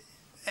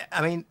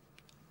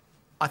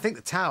 I think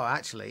the Tower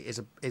actually is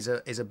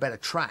a better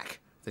track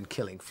than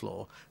Killing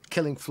Floor.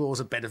 Killing Floor's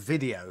a better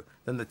video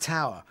than the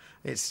Tower.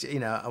 It's, you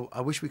know,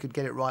 I wish we could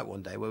get it right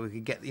one day, where we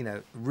could get, you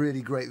know,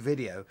 really great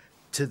video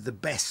to the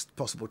best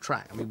possible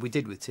track. I mean, we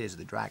did with Tears of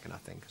the Dragon, I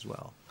think, as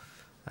well.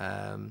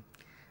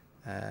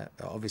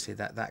 Obviously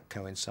that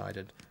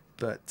coincided,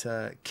 but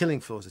Killing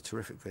Floor is a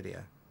terrific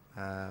video,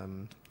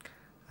 and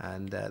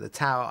the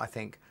Tower, I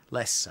think,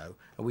 less so.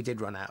 We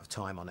did run out of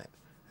time on it,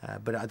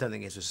 but I don't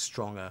think it's as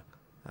stronger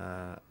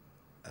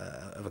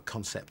of a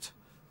concept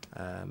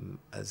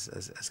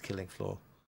as Killing Floor.